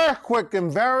 an earthquake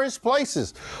in various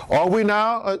places. Are we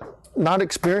now not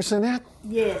experiencing that?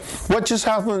 Yes. What just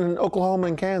happened in Oklahoma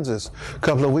and Kansas a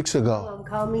couple of weeks ago?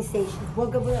 Call me stations.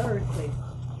 Woke up with an earthquake.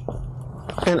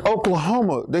 In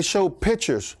Oklahoma, they showed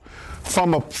pictures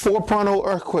from a 4.0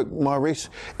 earthquake, Maurice.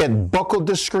 It buckled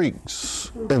the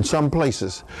streets in some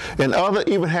places. And others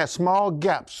even had small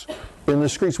gaps in the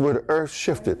streets where the earth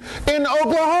shifted. In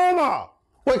Oklahoma,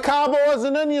 where cowboys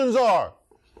and Indians are.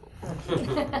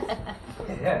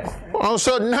 All of a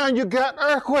sudden now you got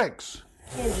earthquakes.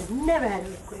 Kansas never had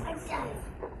an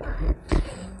earthquake.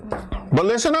 But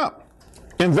listen up.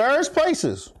 In various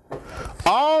places,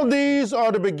 all these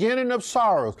are the beginning of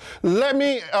sorrows. Let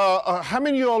me, how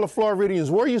many of you all are Floridians?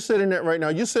 Where are you sitting at right now?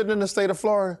 You sitting in the state of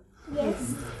Florida?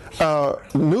 Yes.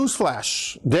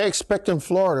 Newsflash, they're expecting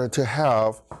Florida to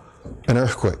have an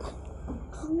earthquake.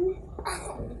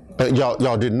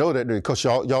 Y'all didn't know that because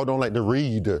y'all don't like to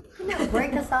read.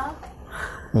 Break us off.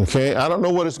 Okay, I don't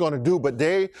know what it's going to do, but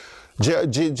they,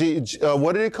 what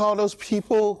do they call those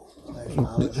people?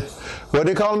 What do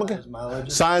they call them again?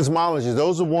 Seismologists.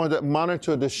 Those are the ones that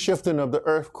monitor the shifting of the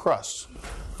earth crust.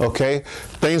 Okay,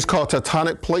 things called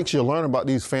tectonic plates. You'll learn about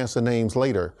these fancy names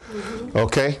later.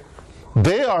 Okay,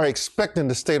 they are expecting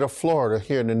the state of Florida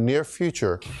here in the near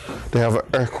future to have an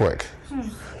earthquake.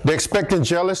 They're expecting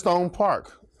Yellowstone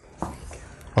Park.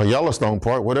 Or Yellowstone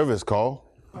Park, whatever it's called.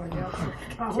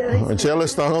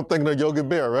 Yellowstone, I'm thinking of Yogi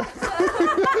Bear, right?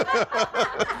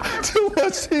 Too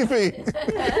much TV.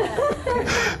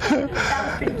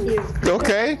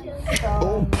 Okay.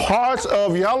 Parts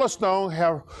of Yellowstone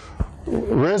have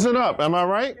risen up, am I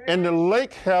right? And the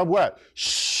lake have what?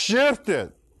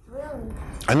 Shifted.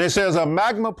 And it says a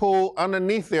magma pool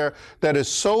underneath there that is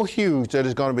so huge that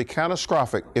it's going to be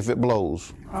catastrophic if it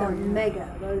blows. It's a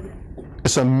mega.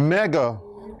 It's a mega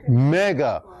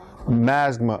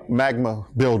magma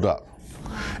buildup.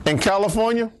 In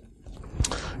California,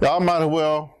 y'all might as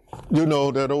well, you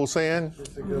know that old saying?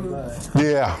 It's a good line.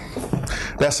 Yeah,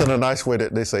 that's in a nice way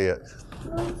that they say it.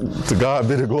 To God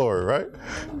be the glory, right?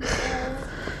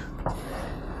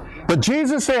 But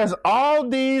Jesus says all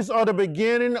these are the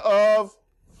beginning of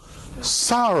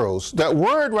sorrows. That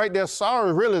word right there,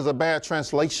 sorrow, really is a bad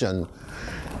translation.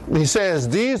 He says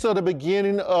these are the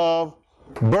beginning of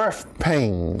birth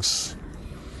pangs.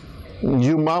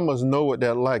 You mamas know what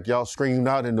that's like. Y'all screamed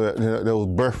out in those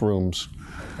birth rooms,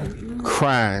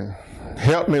 crying,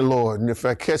 "Help me, Lord." And if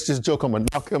I catch this joke, I'm going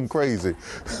to knock him crazy.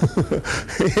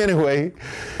 Anyway,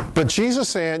 but Jesus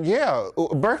saying, yeah,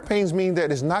 birth pains mean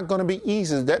that it's not going to be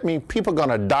easy. That means people are going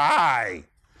to die.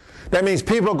 That means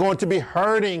people are going to be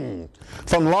hurting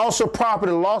from loss of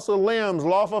property, loss of limbs,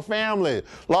 loss of family,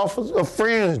 loss of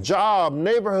friends, job,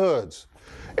 neighborhoods,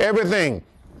 everything.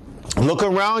 Look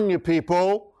around you,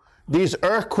 people. These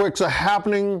earthquakes are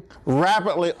happening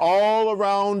rapidly all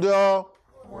around the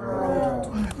world.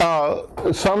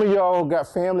 Some of y'all got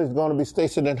families going to be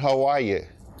stationed in Hawaii.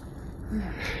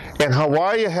 And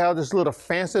Hawaii has this little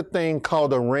fancy thing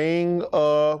called the Ring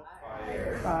of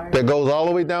Fire that goes all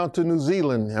the way down to New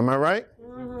Zealand. Am I right?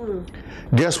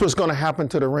 Guess what's going to happen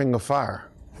to the Ring of Fire?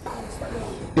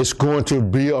 It's going to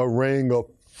be a ring of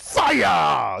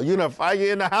fire. You know, fire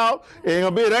in the house, it ain't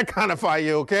going to be that kind of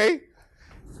fire, okay?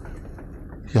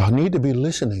 Y'all need to be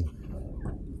listening.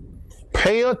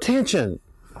 Pay attention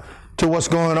to what's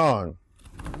going on.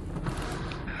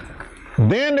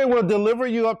 Then they will deliver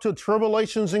you up to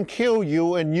tribulations and kill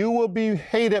you, and you will be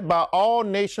hated by all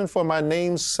nations for my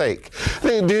name's sake.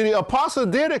 The apostle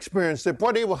did experience it.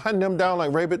 Boy, they were hunting them down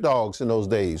like rabid dogs in those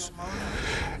days.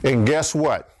 And guess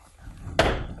what?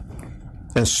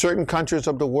 In certain countries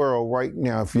of the world right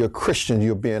now, if you're a Christian,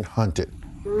 you're being hunted.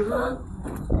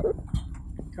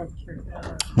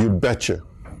 You betcha.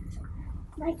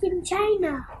 Like in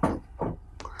China.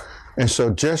 And so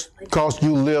just because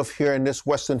you live here in this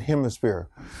Western Hemisphere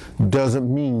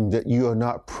doesn't mean that you are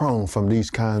not prone from these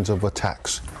kinds of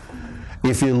attacks.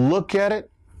 If you look at it,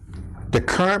 the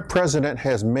current president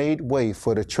has made way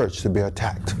for the church to be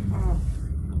attacked.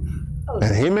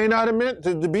 And he may not have meant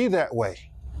it to be that way.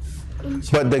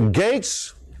 But the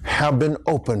gates have been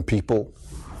opened, people,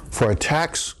 for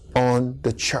attacks on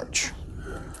the church.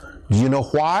 You know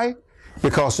why?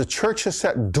 Because the church has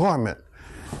sat dormant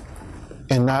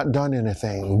and not done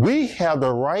anything. We have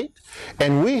the right,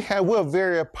 and we're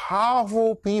very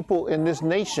powerful people in this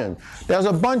nation. There's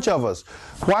a bunch of us.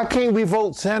 Why can't we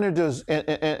vote senators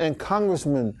and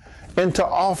congressmen into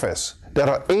office that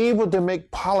are able to make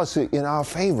policy in our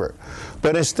favor?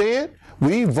 But instead,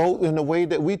 we vote in a way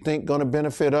that we think going to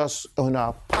benefit us in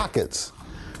our pockets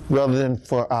rather than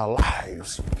for our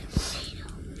lives.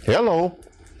 Hello.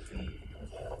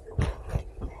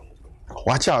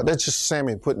 Watch out. That's just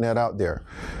Sammy putting that out there.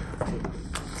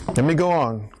 Let me go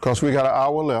on, because we got an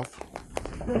hour left.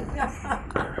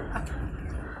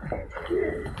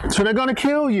 So they're going to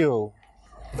kill you.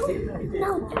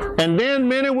 And then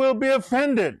many will be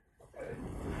offended.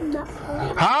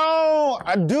 How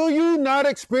do you not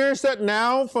experience that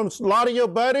now from a lot of your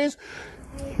buddies?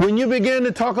 When you begin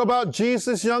to talk about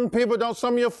Jesus, young people, don't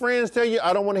some of your friends tell you,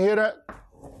 I don't want to hear that?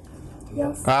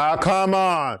 Yes. Ah, come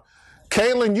on.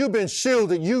 Caitlin, you've been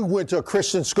shielded. You went to a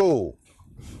Christian school.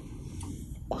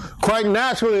 Quite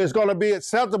naturally, it's going to be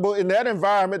acceptable in that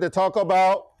environment to talk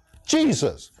about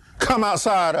Jesus. Come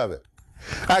outside of it.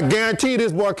 I guarantee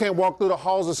this boy can't walk through the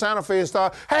halls of Santa Fe and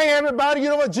start, hey, everybody, you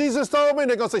know what Jesus told me?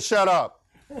 And they're going to say, shut up.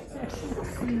 And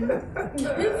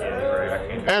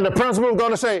the principal is going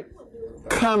to say,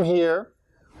 come here.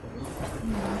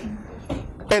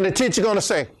 And the teacher is going to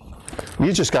say,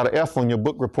 you just got an F on your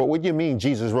book report. What do you mean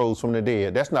Jesus rose from the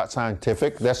dead? That's not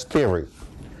scientific. That's theory.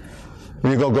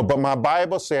 And you're going to go, but my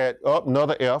Bible said, oh,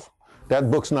 another F.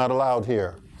 That book's not allowed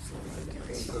here.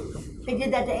 They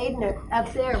did that to Aiden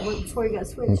up there before he got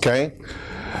switched. Okay?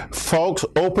 Folks,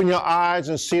 open your eyes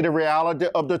and see the reality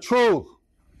of the truth.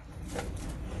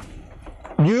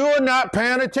 You are not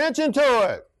paying attention to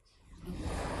it.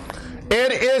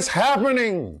 It is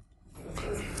happening.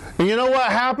 And you know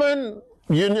what happened?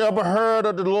 You never heard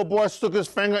of the little boy stuck his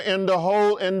finger in the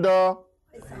hole in the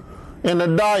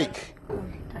dike?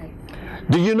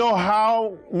 Do you know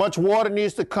how much water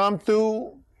needs to come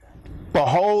through a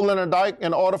hole in a dike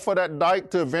in order for that dike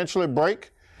to eventually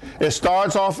break? It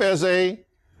starts off as a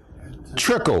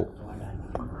trickle.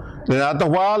 Then after a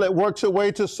while, it works its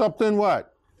way to something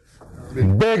what?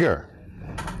 Bigger.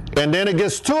 And then it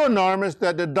gets too enormous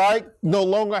that the dike no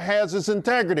longer has its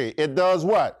integrity. It does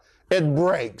what? It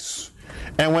breaks.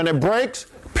 And when it breaks,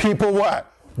 people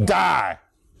what? Die.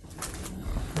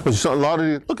 So a lot of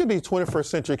these, look at these 21st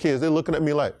century kids. They're looking at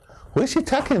me like, what is he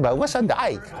talking about? What's a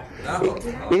dike?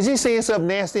 Is he saying something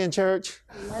nasty in church?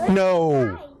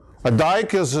 No. A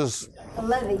dike is A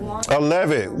levee. a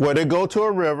levee where they go to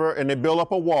a river and they build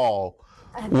up a wall.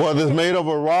 Whether it's made of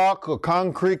a rock or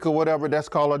concrete or whatever, that's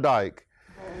called a dike.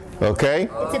 Okay?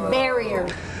 It's a barrier.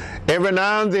 Every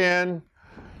now and then,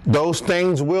 those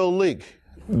things will leak.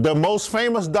 The most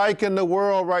famous dike in the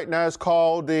world right now is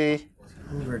called the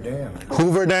Hoover Dam.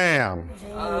 Hoover Dam. It's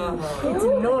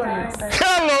enormous.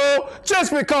 Hello!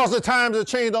 Just because the times have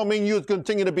changed don't mean you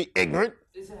continue to be ignorant.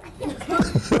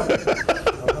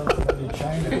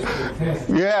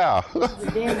 Yeah.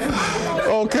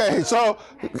 Okay, so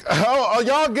are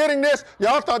y'all getting this?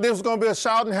 Y'all thought this was going to be a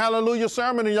shouting hallelujah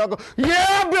sermon, and y'all go,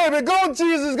 yeah, baby, go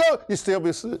Jesus, go. You still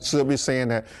be saying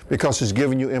that because he's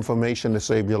giving you information to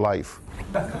save your life.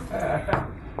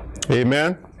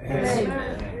 Amen?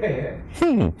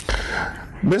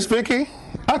 Miss Vicki,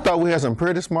 I thought we had some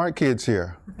pretty smart kids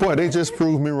here. Boy, they just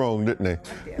proved me wrong, didn't they?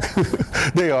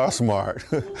 They are smart.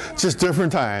 Just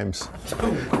different times.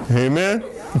 Amen?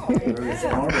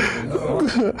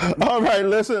 All right,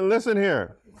 listen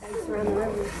here.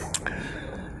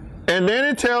 And then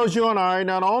it tells you and I,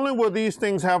 not only will these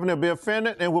things happen, to be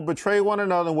offended and will betray one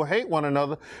another and will hate one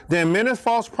another, then many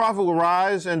false prophets will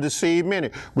rise and deceive many.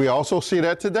 We also see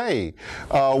that today.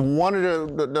 One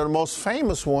of the most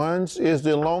famous ones is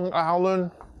the Long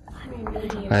Island.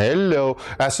 Hello.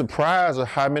 I'm surprised at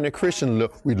how many Christians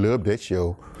love. We love that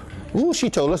show. Ooh, she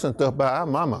told us some stuff about our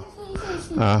mama.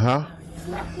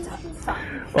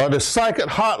 Or the Psychic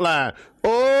Hotline.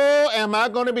 Oh, am I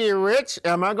going to be rich?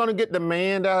 Am I going to get the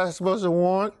man that I'm supposed to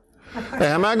want?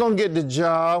 Am I going to get the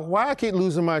job? Why I keep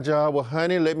losing my job? Well,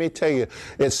 honey, let me tell you.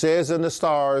 It says in the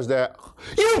stars that,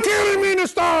 you telling me the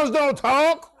stars don't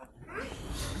talk?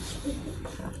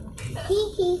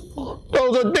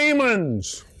 Those are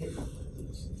demons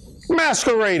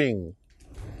masquerading.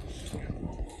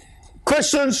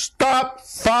 Christians, stop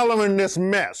following this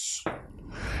mess.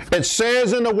 It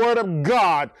says in the Word of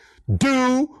God,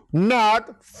 do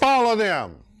not follow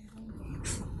them.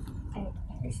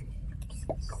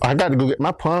 I got to go get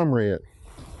my palm read.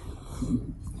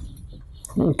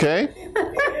 Okay?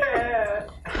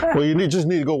 Well, you just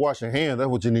need to go wash your hands. That's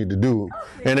what you need to do.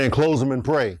 And then close them and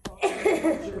pray.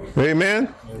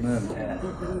 Amen?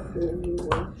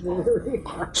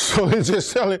 So it's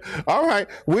just telling, all right,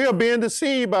 we are being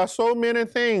deceived by so many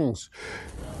things.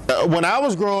 When I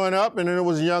was growing up and I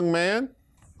was a young man,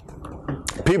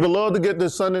 people loved to get the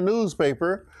Sunday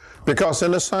newspaper because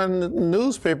in the Sunday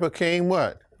newspaper came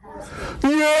what?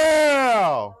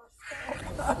 Yeah!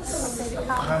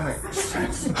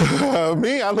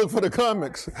 Me, I look for the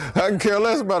comics. I can care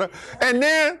less about it. And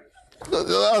then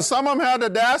some of them had the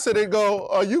audacity to go,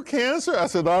 are you cancer? I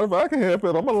said, not if I can help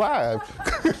it, I'm alive.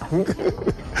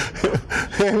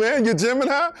 Hey man, you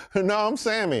Gemini? No, I'm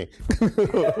Sammy.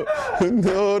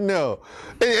 No.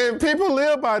 And people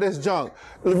live by this junk.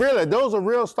 Really, those are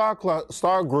real star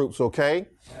groups, okay?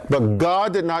 But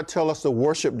God did not tell us to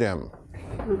worship them.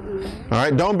 All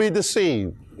right, don't be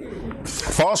deceived.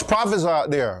 False prophets are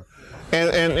out there.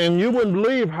 And you wouldn't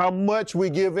believe how much we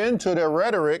give into their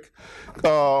rhetoric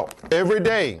every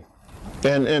day.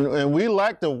 And we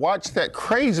like to watch that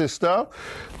crazy stuff.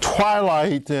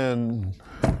 Twilight and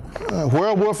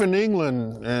Werewolf in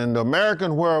England and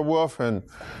American Werewolf and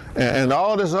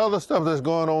all this other stuff that's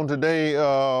going on today.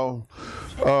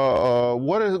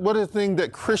 What is the thing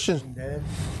that Christians...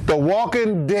 The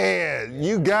Walking Dead.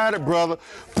 You got it, brother.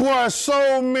 Boy,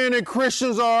 so many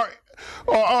Christians are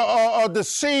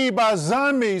deceived by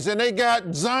zombies, and they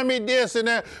got zombie this and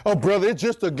that. Oh, brother, it's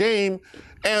just a game.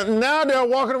 And now they're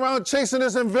walking around chasing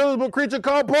this invisible creature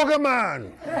called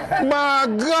Pokemon. My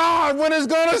God, when is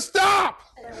going to stop?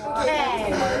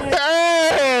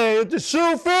 Hey, if the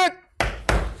shoe fit,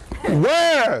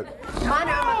 wear it.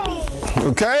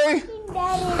 Okay?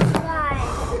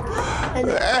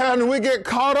 And we get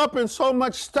caught up in so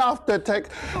much stuff that take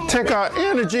our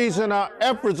energies and our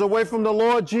efforts away from the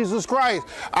Lord Jesus Christ.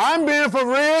 I'm being for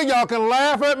real. Y'all can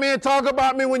laugh at me and talk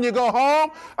about me when you go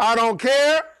home. I don't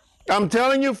care. I'm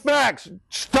telling you facts.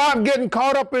 Stop getting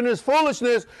caught up in this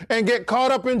foolishness and get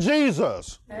caught up in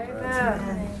Jesus.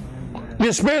 Amen.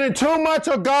 You're spending too much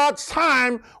of God's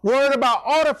time worried about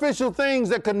artificial things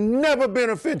that can never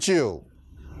benefit you.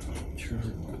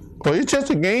 Well, it's just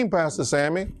a game, Pastor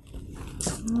Sammy.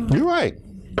 You're right.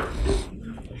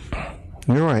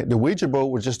 You're right. The Ouija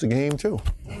board was just a game, too.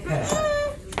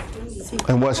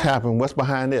 And what's happened? What's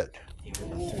behind it?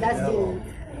 That's the...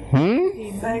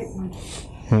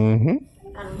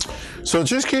 So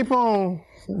just keep on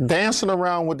dancing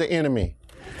around with the enemy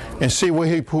and see what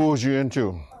he pulls you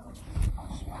into.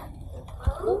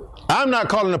 I'm not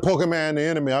calling the Pokemon the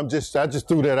enemy. I just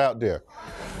threw that out there.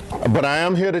 But I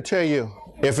am here to tell you,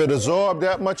 if it absorbed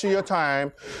that much of your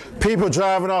time, people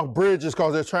driving off bridges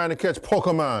because they're trying to catch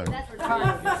Pokemon.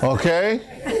 Okay?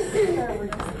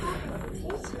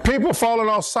 People falling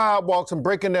off sidewalks and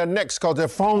breaking their necks because their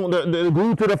phone, they're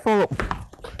glued to their phone.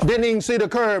 Didn't even see the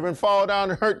curb and fall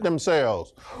down and hurt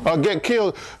themselves or get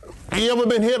killed. You ever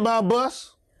been hit by a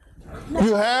bus?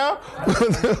 You have?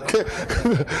 Okay.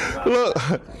 Look,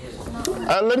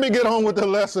 let me get on with the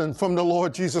lesson from the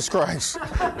Lord Jesus Christ.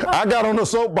 I got on the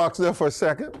soapbox there for a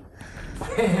second.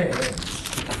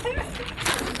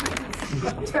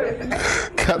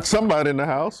 Got somebody in the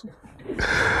house.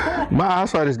 My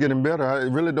eyesight is getting better. I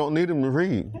really don't need him to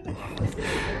read.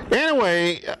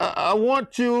 Anyway, I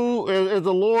want you, as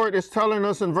the Lord is telling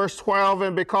us in verse 12,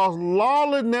 and because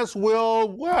lawlessness will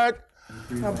what?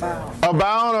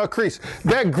 Abound or increase.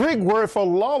 That Greek word for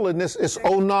lawlessness is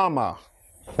onama.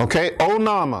 Okay,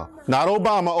 onama. Not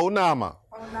Obama, onama.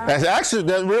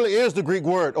 That really is the Greek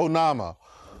word, onama.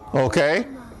 Okay?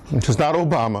 It's not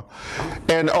Obama.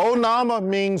 And onama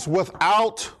means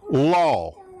without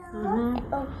law.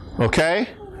 Okay?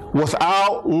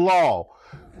 Without law.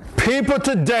 People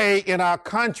today in our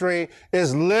country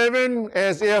is living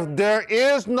as if there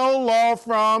is no law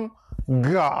from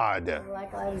God.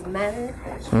 Black Lives Matter.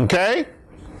 Okay?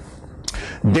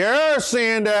 They're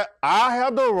saying that I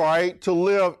have the right to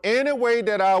live any way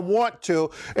that I want to,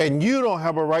 and you don't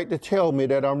have a right to tell me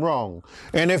that I'm wrong.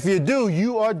 And if you do,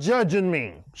 you are judging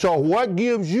me. So what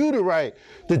gives you the right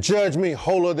to judge me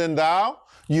holier than thou,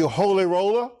 you holy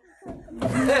roller?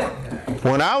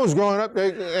 When I was growing up,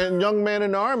 and young man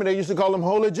in the army, they used to call him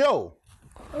Holy Joe.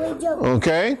 Holy Joe.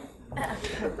 Okay?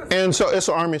 And so it's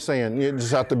an army saying, you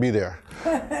just have to be there.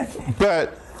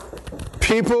 But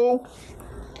people,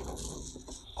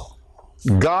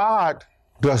 God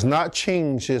does not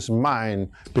change his mind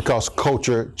because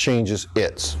culture changes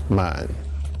its mind.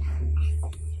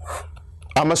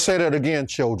 I'm going to say that again,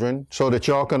 children, so that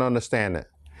y'all can understand it.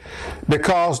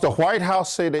 Because the White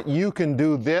House say that you can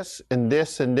do this and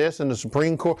this and this in the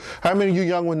Supreme Court. How many of you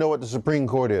young ones know what the Supreme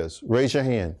Court is? Raise your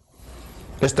hand.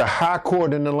 It's the high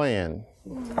court in the land.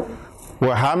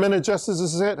 Well, how many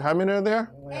justices is it? How many are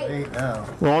there? 8 now.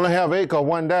 We only have 8 because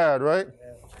 1 died, right?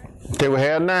 Okay, we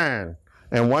had 9.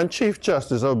 And 1 chief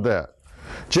justice of that.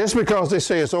 Just because they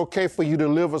say it's okay for you to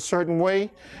live a certain way,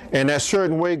 and that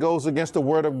certain way goes against the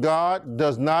word of God,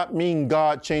 does not mean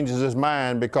God changes his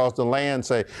mind because the land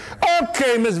say,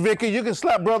 okay, Miss Vicky, you can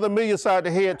slap Brother Amelia side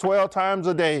the head 12 times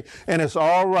a day, and it's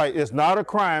all right. It's not a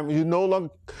crime. It's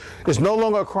no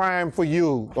longer a crime for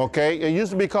you, okay? It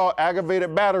used to be called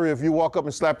aggravated battery if you walk up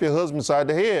and slap your husband side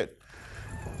the head.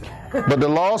 But the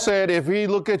law said if he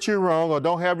look at you wrong or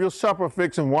don't have your supper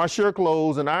fixed and wash your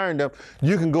clothes and iron them,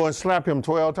 you can go and slap him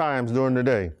 12 times during the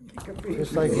day.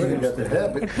 It's like you got the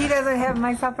habit. If he doesn't have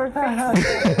my supper fixed.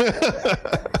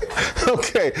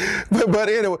 Okay, but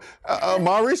anyway,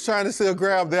 Maurice trying to still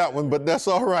grab that one, but that's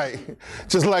all right.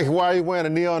 Just like why he wearing a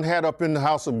neon hat up in the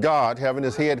house of God, having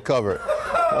his head covered,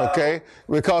 okay?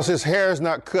 Because his hair is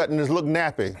not cut and it look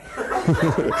nappy.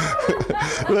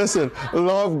 Listen,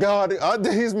 love God.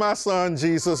 He's my son,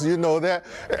 Jesus. You know that.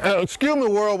 Excuse me,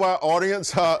 worldwide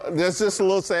audience. There's just a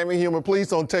little Sammy humor. Please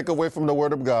don't take away from the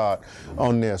word of God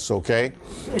on this, okay?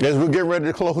 As we get ready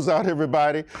to close out,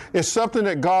 everybody, it's something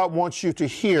that God wants you to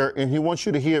hear, and he wants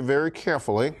you to hear very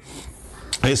carefully.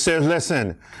 He says,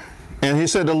 listen, and he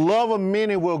said, the love of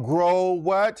many will grow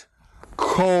what?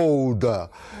 Cold.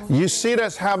 You see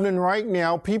that's happening right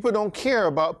now. People don't care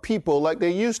about people like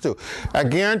they used to. I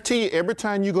guarantee you, every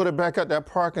time you go to back out that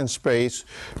parking space,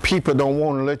 people don't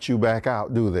want to let you back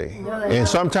out, do they? No, they and don't.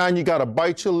 sometimes you got to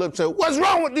bite your lips and say, what's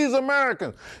wrong with these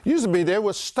Americans? Used to be they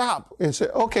would stop and say,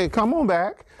 okay, come on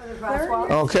back.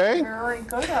 Okay? Very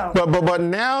good out. But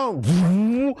now,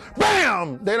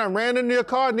 bam, they done ran into your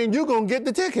car and then you're going to get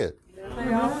the ticket.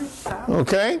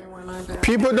 Okay?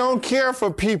 People don't care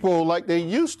for people like they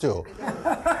used to.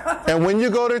 And when you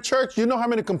go to church, you know how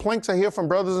many complaints I hear from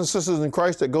brothers and sisters in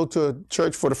Christ that go to a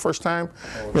church for the first time?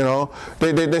 You know,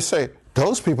 they say,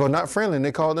 those people are not friendly, and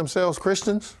they call themselves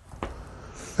Christians.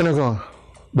 And they're going,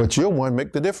 but you're one,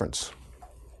 make the difference.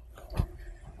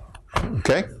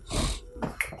 Okay?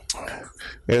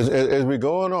 As we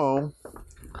going on,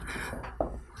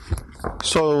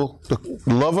 so the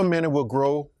love of many will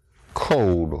grow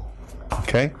cold.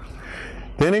 Okay?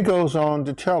 Then he goes on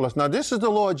to tell us, now this is the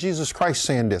Lord Jesus Christ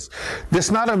saying this. This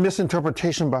is not a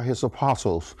misinterpretation by his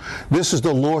apostles. This is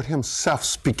the Lord himself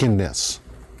speaking this.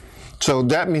 So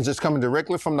that means it's coming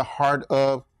directly from the heart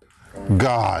of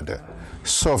God.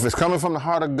 So if it's coming from the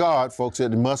heart of God, folks,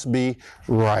 it must be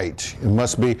right. It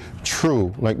must be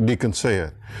true, like Deacon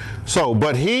said. So,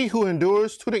 but he who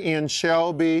endures to the end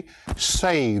shall be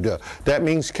saved. That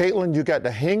means, Caitlin, you got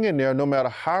to hang in there no matter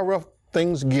how rough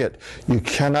things get. You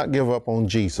cannot give up on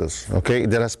Jesus. Okay?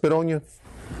 Did I spit on you?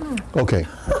 Okay.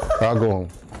 I'll go on.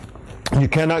 You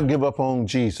cannot give up on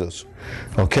Jesus.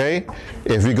 Okay?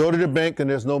 If you go to the bank and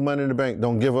there's no money in the bank,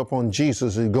 don't give up on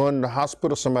Jesus. If you go in the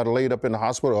hospital, somebody laid up in the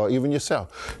hospital, or even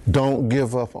yourself, don't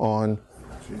give up on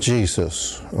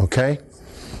Jesus. Okay?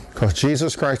 Because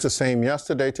Jesus Christ the same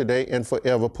yesterday, today, and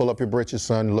forever. Pull up your britches,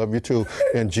 son. Love you too.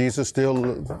 And Jesus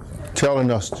still telling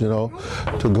us, you know,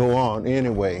 to go on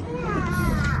anyway.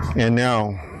 And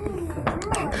now,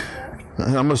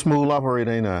 I'm a smooth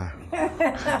operator, ain't I?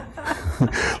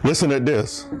 Listen to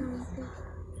this.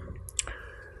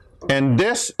 And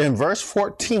this, in verse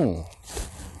 14,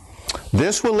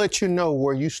 this will let you know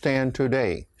where you stand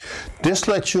today. This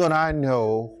lets you and I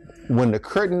know when the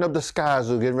curtain of the skies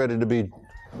will get ready to be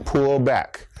pulled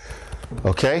back.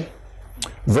 Okay?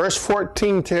 Verse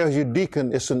 14 tells you,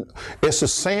 deacon, it's a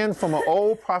saying from an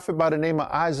old prophet by the name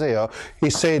of Isaiah.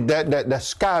 He said that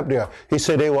sky up there, he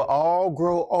said they will all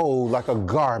grow old like a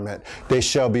garment. They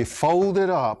shall be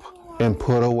folded up and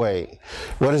put away.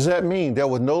 What does that mean? There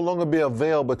will no longer be a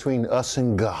veil between us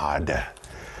and God.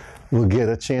 We'll get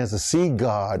a chance to see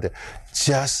God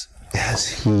just as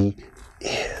he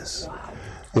is.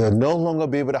 We'll no longer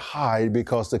be able to hide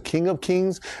because the King of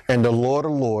Kings and the Lord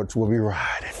of Lords will be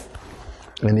riding.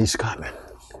 And he's coming.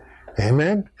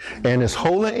 Amen. And his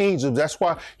holy angels, that's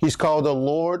why he's called the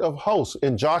Lord of hosts.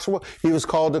 In Joshua, he was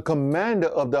called the commander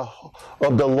of the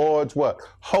Lord's what?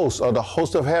 Host, or the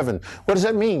host of heaven. What does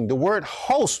that mean? The word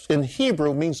host in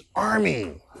Hebrew means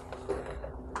army.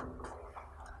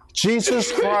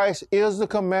 Jesus Christ is the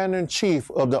commander in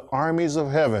chief of the armies of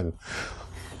heaven.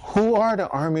 Who are the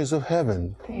armies of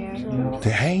heaven?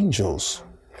 The angels.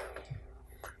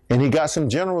 And he got some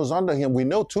generals under him. We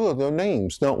know two of their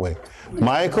names, don't we?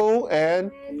 Michael and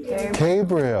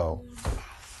Gabriel.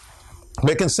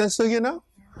 Making sense to you now?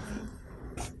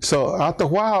 So after a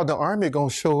while, the army going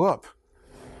to show up.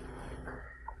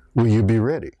 Will you be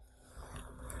ready?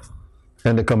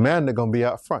 And the commander going to be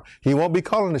out front. He won't be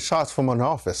calling the shots from an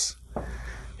office.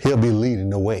 He'll be leading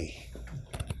the way.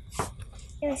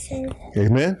 Yes, sir.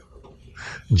 Amen?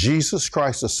 Jesus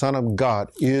Christ, the Son of God,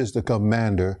 is the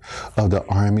commander of the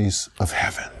armies of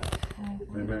heaven.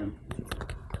 Amen.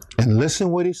 And listen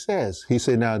what he says. He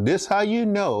said, now this how you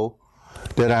know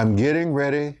that I'm getting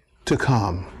ready to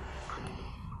come.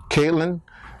 Caitlin,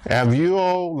 have you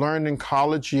all learned in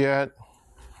college yet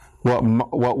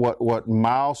what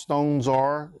milestones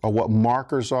are or what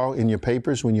markers are in your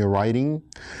papers when you're writing?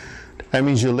 That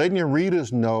means you're letting your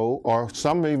readers know, or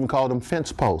some even call them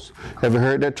fence posts. Have you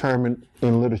heard that term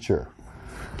in literature?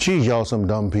 Gee, y'all some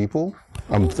dumb people.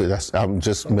 I'm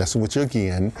just messing with you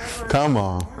again. Come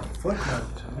on.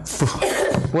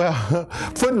 Well,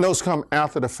 footnotes come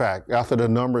after the fact, after the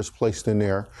number is placed in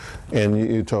there, and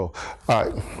you told. All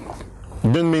right.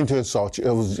 Didn't mean to insult you.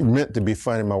 It was meant to be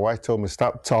funny. My wife told me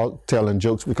stop telling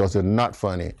jokes because they're not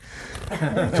funny.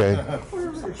 Okay?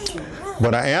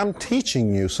 But I am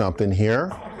teaching you something here.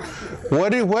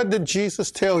 What did Jesus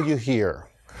tell you here?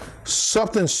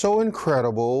 Something so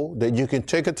incredible that you can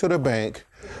take it to the bank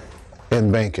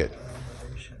and bank it.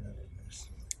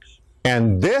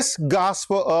 And this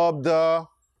gospel of the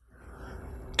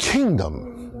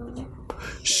kingdom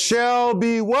shall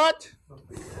be what?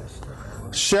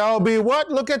 Shall be what?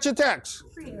 Look at your text.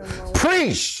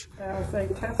 Preached.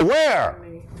 Where?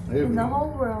 In the whole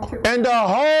world. In the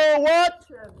whole what?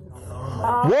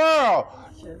 World.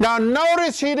 Now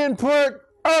notice he didn't put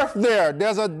earth there.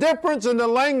 There's a difference in the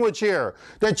language here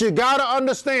that you got to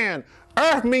understand.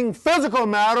 Earth means physical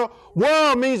matter.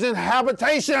 World means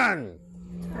inhabitation.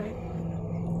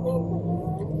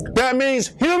 That means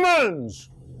humans.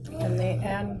 And the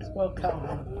end will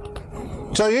come.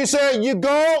 So he said, you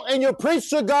go and you preach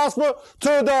the gospel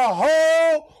to the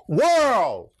whole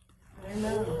world.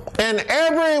 Amen. In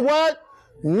every what?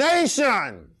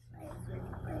 Nation.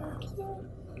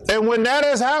 And when that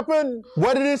has happened,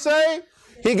 what did he say?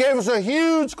 He gave us a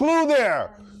huge clue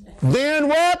there. Then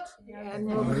what?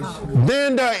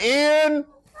 Then the end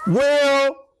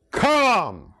will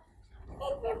come.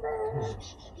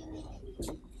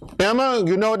 Emma,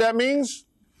 you know what that means?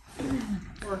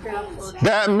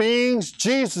 That means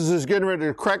Jesus is getting ready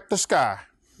to crack the sky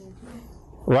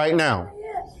right now.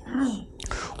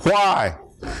 Why?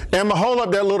 Emma, hold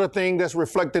up that little thing that's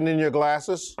reflecting in your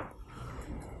glasses.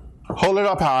 Hold it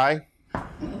up high.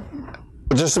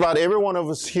 Just about every one of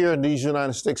us here in these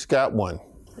United States got one.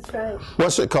 That's right.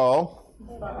 What's it called?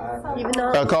 Even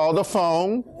though Called the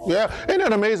phone. Yeah, ain't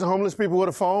that amazing? Homeless people with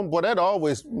a phone. Boy, that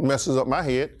always messes up my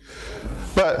head.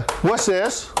 But what's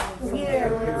this? And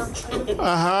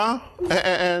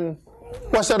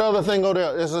what's that other thing over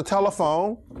there? It's a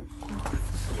telephone.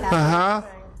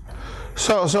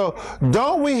 So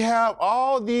don't we have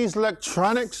all these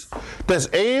electronics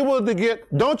that's able to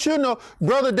get? Don't you know,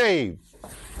 Brother Dave?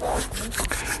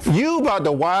 You about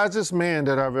the wisest man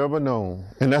that I've ever known,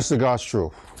 and that's the God's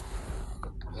truth.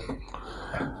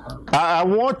 I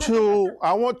want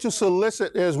to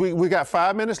solicit, as we got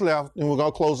 5 minutes left, and we're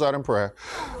going to close out in prayer.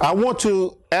 I want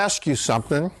to ask you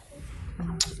something.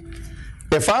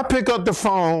 If I pick up the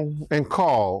phone and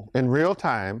call in real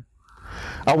time,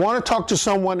 I want to talk to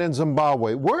someone in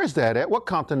Zimbabwe. Where is that at? What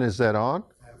continent is that on?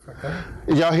 Africa.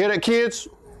 Y'all hear that, kids?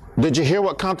 Did you hear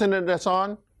what continent that's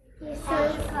on?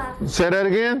 Africa. Say that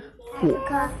again?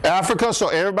 Africa. Africa. So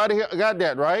everybody got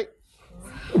that, right?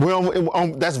 We're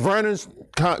on that's Vernon's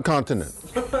continent.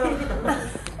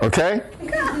 Okay?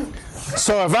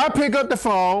 So if I pick up the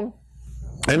phone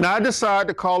and I decide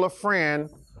to call a friend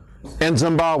in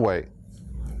Zimbabwe,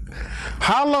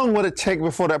 how long would it take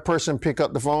before that person pick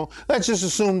up the phone? Let's just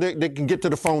assume they can get to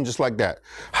the phone just like that.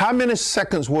 How many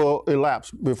seconds will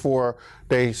elapse before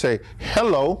they say,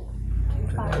 hello?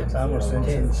 It's almost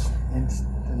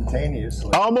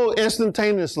instantaneously. Almost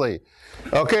instantaneously.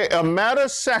 Okay, a matter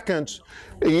of seconds.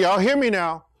 Y'all hear me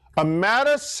now? A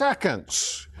matter of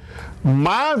seconds.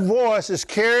 My voice is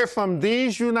carried from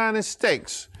these United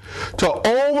States to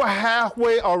over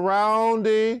halfway around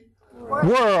the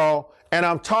world, and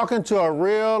I'm talking to a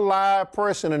real live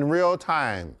person in real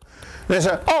time. They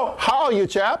say, oh, how are you,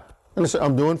 chap? And I say,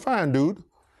 I'm doing fine, dude.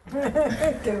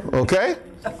 Okay?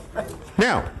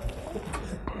 Now,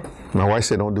 my wife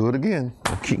said, don't do it again.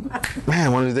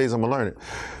 Man, one of these days I'm going to learn it.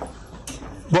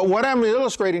 But what I'm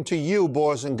illustrating to you,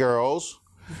 boys and girls,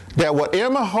 that what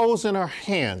Emma holds in her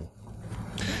hand,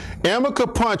 Emma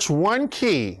could punch one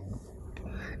key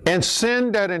and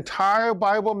send that entire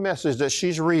Bible message that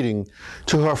she's reading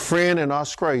to her friend in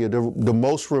Australia, the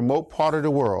most remote part of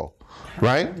the world,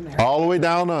 right? All the way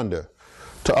down under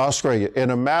to Australia.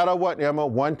 In a matter of what, Emma,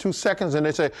 1-2 seconds, and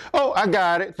they say, oh, I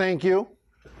got it, thank you.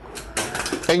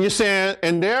 And you're saying,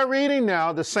 and they're reading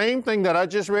now the same thing that I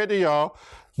just read to y'all.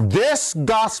 This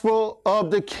gospel of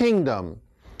the kingdom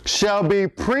shall be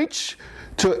preached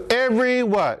to every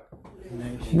what?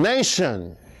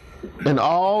 Nation in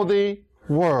all the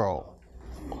world.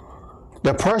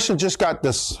 The person just got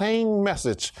the same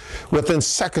message within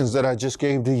seconds that I just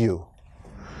gave to you.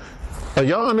 Are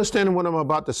y'all understanding what I'm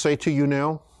about to say to you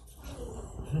now?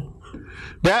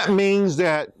 That means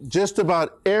that just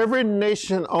about every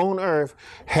nation on earth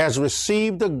has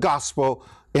received the gospel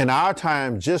in our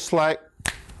time just like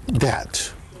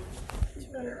that.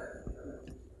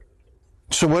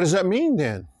 So what does that mean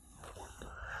then?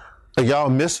 Are y'all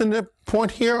missing the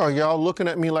point here, or are y'all looking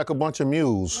at me like a bunch of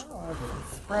mules?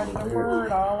 Spread the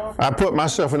word all over. I put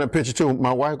myself in that picture too.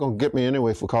 My wife gonna get me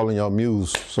anyway for calling y'all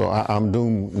mules, so I'm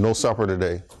doomed. No supper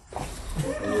today.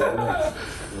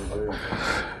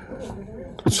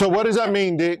 So what does that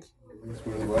mean, Dick?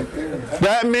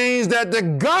 That means that the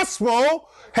gospel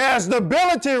has the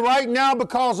ability right now,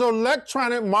 because of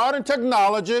electronic modern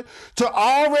technology, to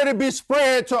already be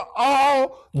spread to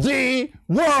all the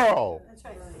world.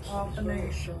 All the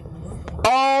nations.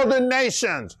 All the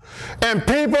nations. And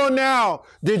people now,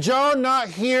 did y'all not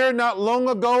hear not long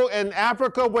ago in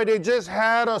Africa where they just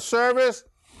had a service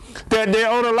that they're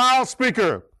on a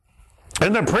loudspeaker?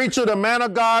 And the preacher, the man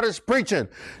of God, is preaching.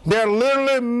 There are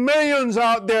literally millions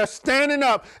out there standing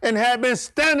up and have been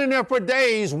standing there for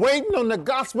days waiting on the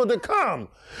gospel to come.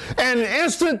 And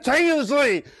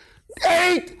instantaneously,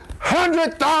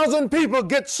 800,000 people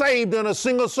get saved in a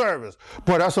single service.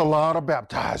 Boy, that's a lot of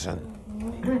baptizing.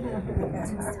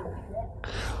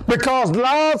 Because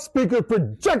loudspeaker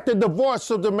projected the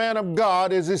voice of the man of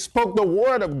God as he spoke the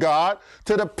word of God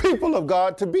to the people of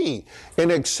God to be,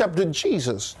 and accepted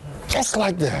Jesus. Just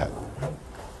like that.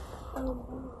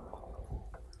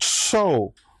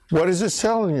 So, what is this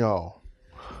telling y'all?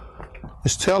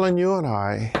 It's telling you and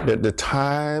I that the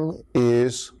time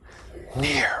is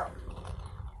near.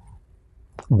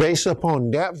 Based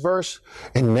upon that verse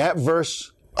and that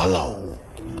verse alone.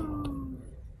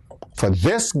 For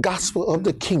this gospel of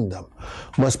the kingdom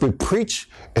must be preached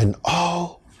in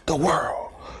all the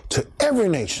world, to every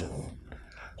nation.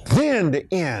 Then the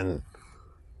end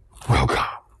will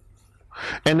come.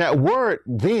 And that word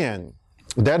then,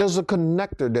 that is a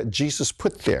connector that Jesus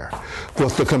put there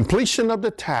with the completion of the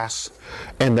task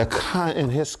and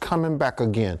his coming back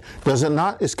again. Does it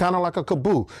not? It's kind of like a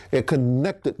caboose. It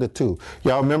connected the two.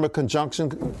 Y'all remember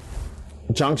conjunction?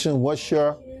 Junction, what's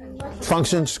your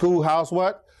function? Schoolhouse,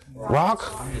 what?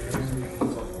 Rock?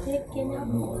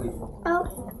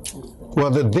 Well,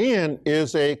 the then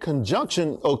is a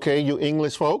conjunction, okay, you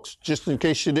English folks, just in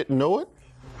case you didn't know it.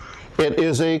 It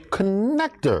is a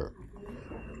connector.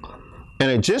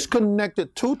 And it just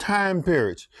connected two time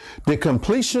periods. The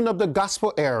completion of the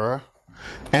gospel era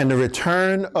and the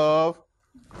return of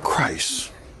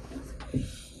Christ.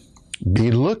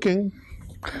 Be looking,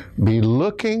 be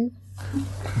looking,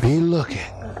 be looking.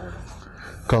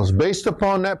 Because based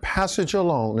upon that passage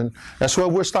alone, and that's where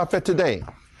we'll stop at today,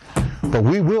 but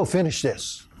we will finish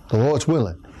this, the Lord's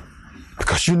willing,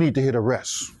 because you need to hear the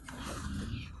rest.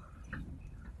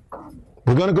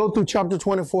 We're going to go through chapter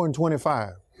 24 and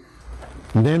 25,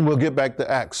 and then we'll get back to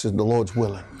Acts if the Lord's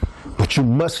willing. But you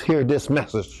must hear this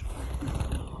message.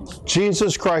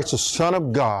 Jesus Christ, the Son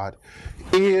of God,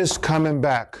 is coming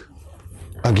back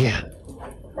again.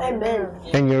 Amen.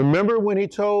 And you remember when he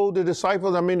told the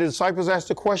disciples, the disciples asked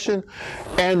the question,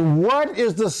 and what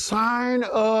is the sign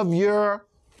of your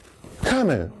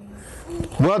coming.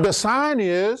 Well, the sign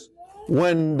is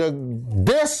when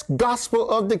this gospel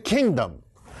of the kingdom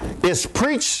is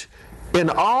preached in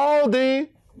all the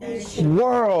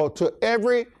world to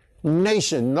every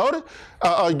nation. Notice,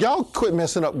 y'all quit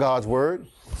messing up God's word.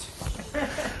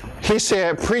 He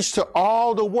said, preach to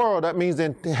all the world. That means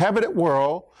the inhabited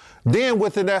world. Then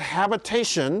within the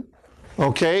habitation,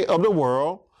 okay, of the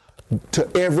world, to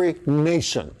every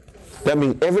nation. That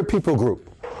means every people group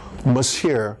must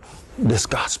hear this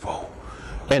gospel.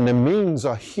 And the means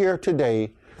are here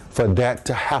today for that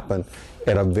to happen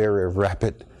at a very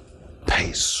rapid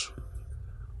pace.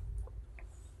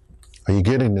 Are you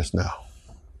getting this now?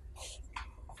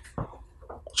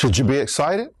 Should you be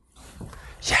excited?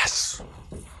 Yes,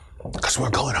 because we're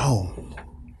going home.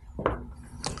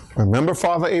 Remember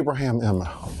Father Abraham,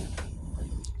 Emma.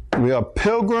 We are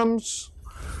pilgrims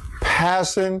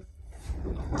passing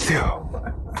through.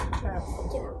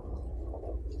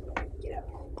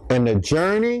 And the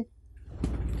journey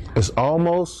is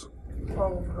almost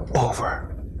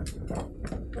over.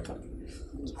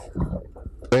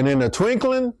 And in the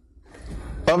twinkling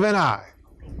of an eye,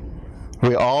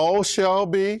 we all shall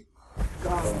be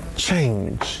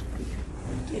changed.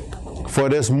 For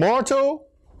this mortal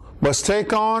must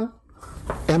take on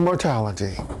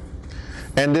immortality.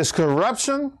 And this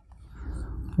corruption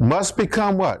must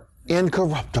become what?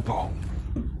 Incorruptible.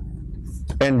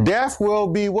 And death will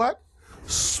be what?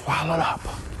 Swallowed up.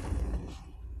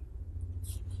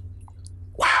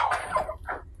 Wow.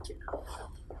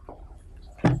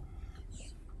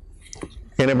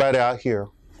 Anybody out here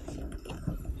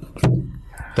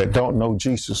that don't know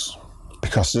Jesus,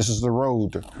 because this is the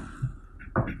road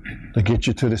to get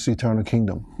you to this eternal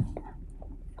kingdom?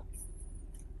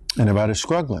 Anybody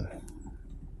struggling?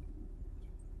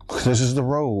 Because this is the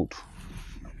road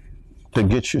that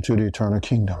gets you to the eternal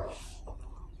kingdom.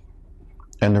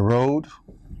 And the road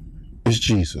is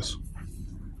Jesus.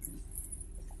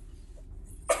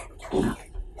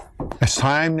 It's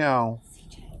time now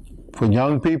for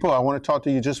young people. I want to talk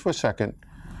to you just for a second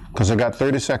because I got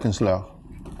 30 seconds left.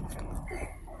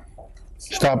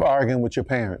 Stop arguing with your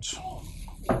parents.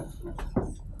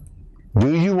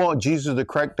 Do you want Jesus to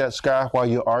crack that sky while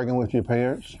you're arguing with your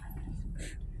parents?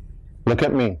 Look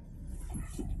at me.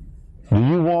 Do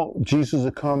you want Jesus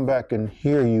to come back and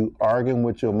hear you arguing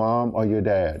with your mom or your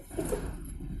dad?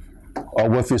 Or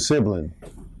with your sibling?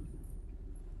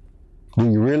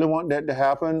 Do you really want that to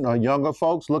happen? Or younger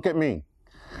folks, look at me.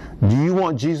 Do you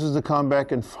want Jesus to come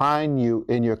back and find you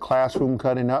in your classroom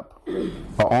cutting up?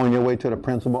 Or on your way to the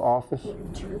principal's office?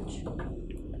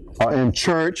 Or in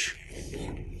church?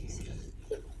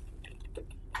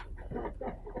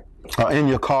 Or in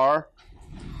your car?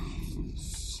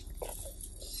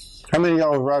 How many of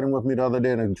y'all was riding with me the other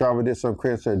day and the driver did some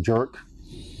crazy said jerk?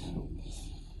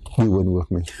 You wasn't with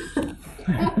me.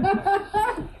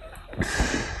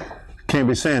 Can't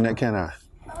be saying that, can I?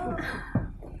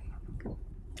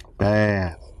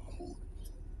 Bad.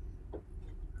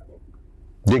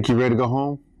 Dick, you ready to go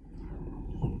home?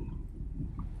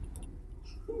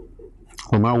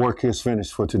 Well, my work here is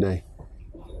finished for today.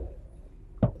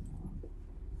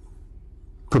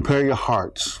 Prepare your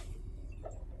hearts.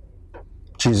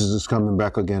 Jesus is coming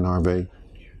back again, Harvey.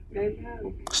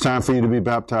 It's time for you to be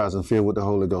baptized and filled with the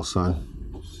Holy Ghost, son.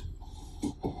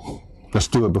 Let's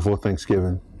do it before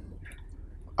Thanksgiving.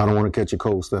 I don't want to catch a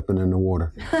cold stepping in the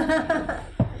water.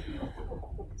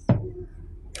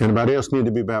 Anybody else need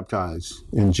to be baptized?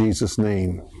 In Jesus'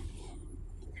 name.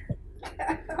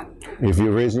 If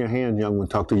you're raising your hand, young one,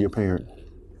 talk to your parent.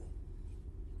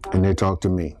 And they talk to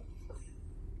me.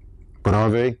 But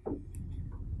Harvey,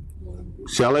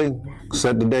 Shelley,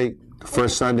 set the date.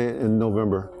 First Sunday in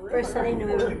November. First Sunday in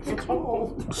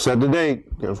November. Set the date.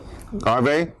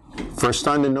 Harvey, first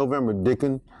Sunday in November.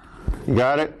 Dickon, you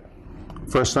got it?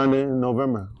 First Sunday in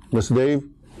November. Mr. Dave,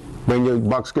 bring your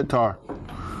box guitar.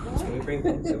 Can you bring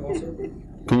pizza also?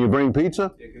 Can you bring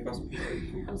pizza? Yeah, can you bring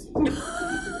pizza?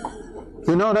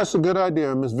 You know, that's a good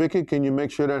idea. Miss Vicky, can you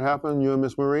make sure that happens? You and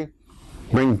Miss Marie?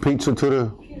 Bring pizza to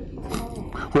the...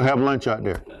 We'll have lunch out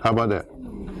there. How about that?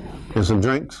 And some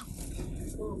drinks?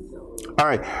 All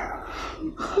right.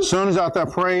 As soon as out there,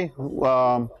 pray.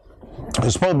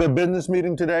 It's supposed to be a business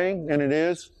meeting today, and it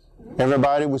is.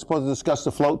 Everybody, we're supposed to discuss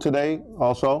the float today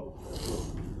also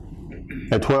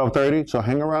at 12:30, so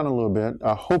hang around a little bit.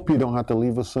 I hope you don't have to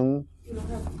leave us soon.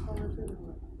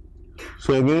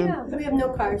 Say again? Yeah, we have no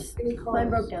cars. Mine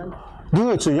broke down.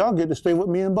 Good, so y'all get to stay with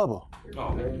me and Bubba.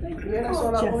 Oh, man. Yeah, that's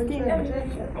what I want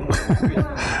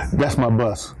to That's my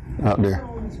bus out there.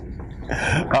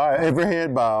 All right, every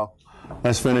head bow.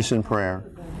 Let's finish in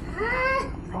prayer.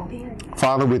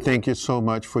 Father, we thank you so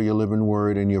much for your living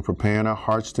word, and you're preparing our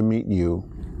hearts to meet you.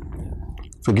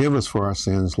 Forgive us for our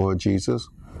sins, Lord Jesus.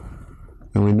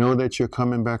 And we know that you're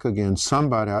coming back again.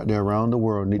 Somebody out there around the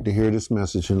world need to hear this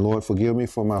message. And Lord, forgive me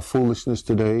for my foolishness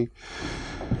today.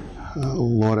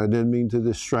 Lord, I didn't mean to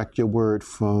distract your word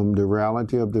from the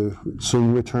reality of the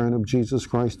soon return of Jesus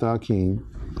Christ, our King.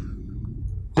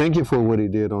 Thank you for what he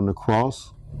did on the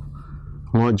cross.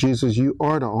 Lord Jesus, you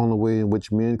are the only way in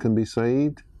which men can be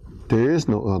saved. There is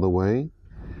no other way.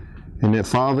 And that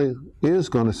Father is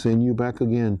going to send you back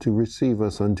again to receive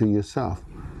us unto yourself.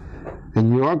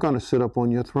 And you are going to sit up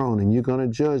on your throne, and you're going to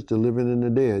judge the living and the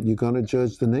dead. You're going to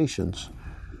judge the nations.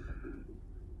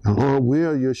 And Lord, we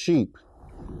are your sheep,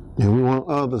 and we want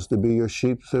others to be your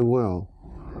sheep as well.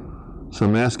 So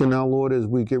I'm asking now, Lord, as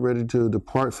we get ready to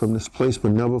depart from this place,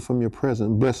 but never from your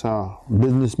presence, bless our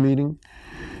business meeting,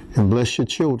 and bless your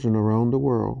children around the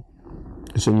world.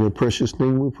 It's in your precious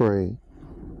name we pray.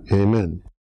 Amen.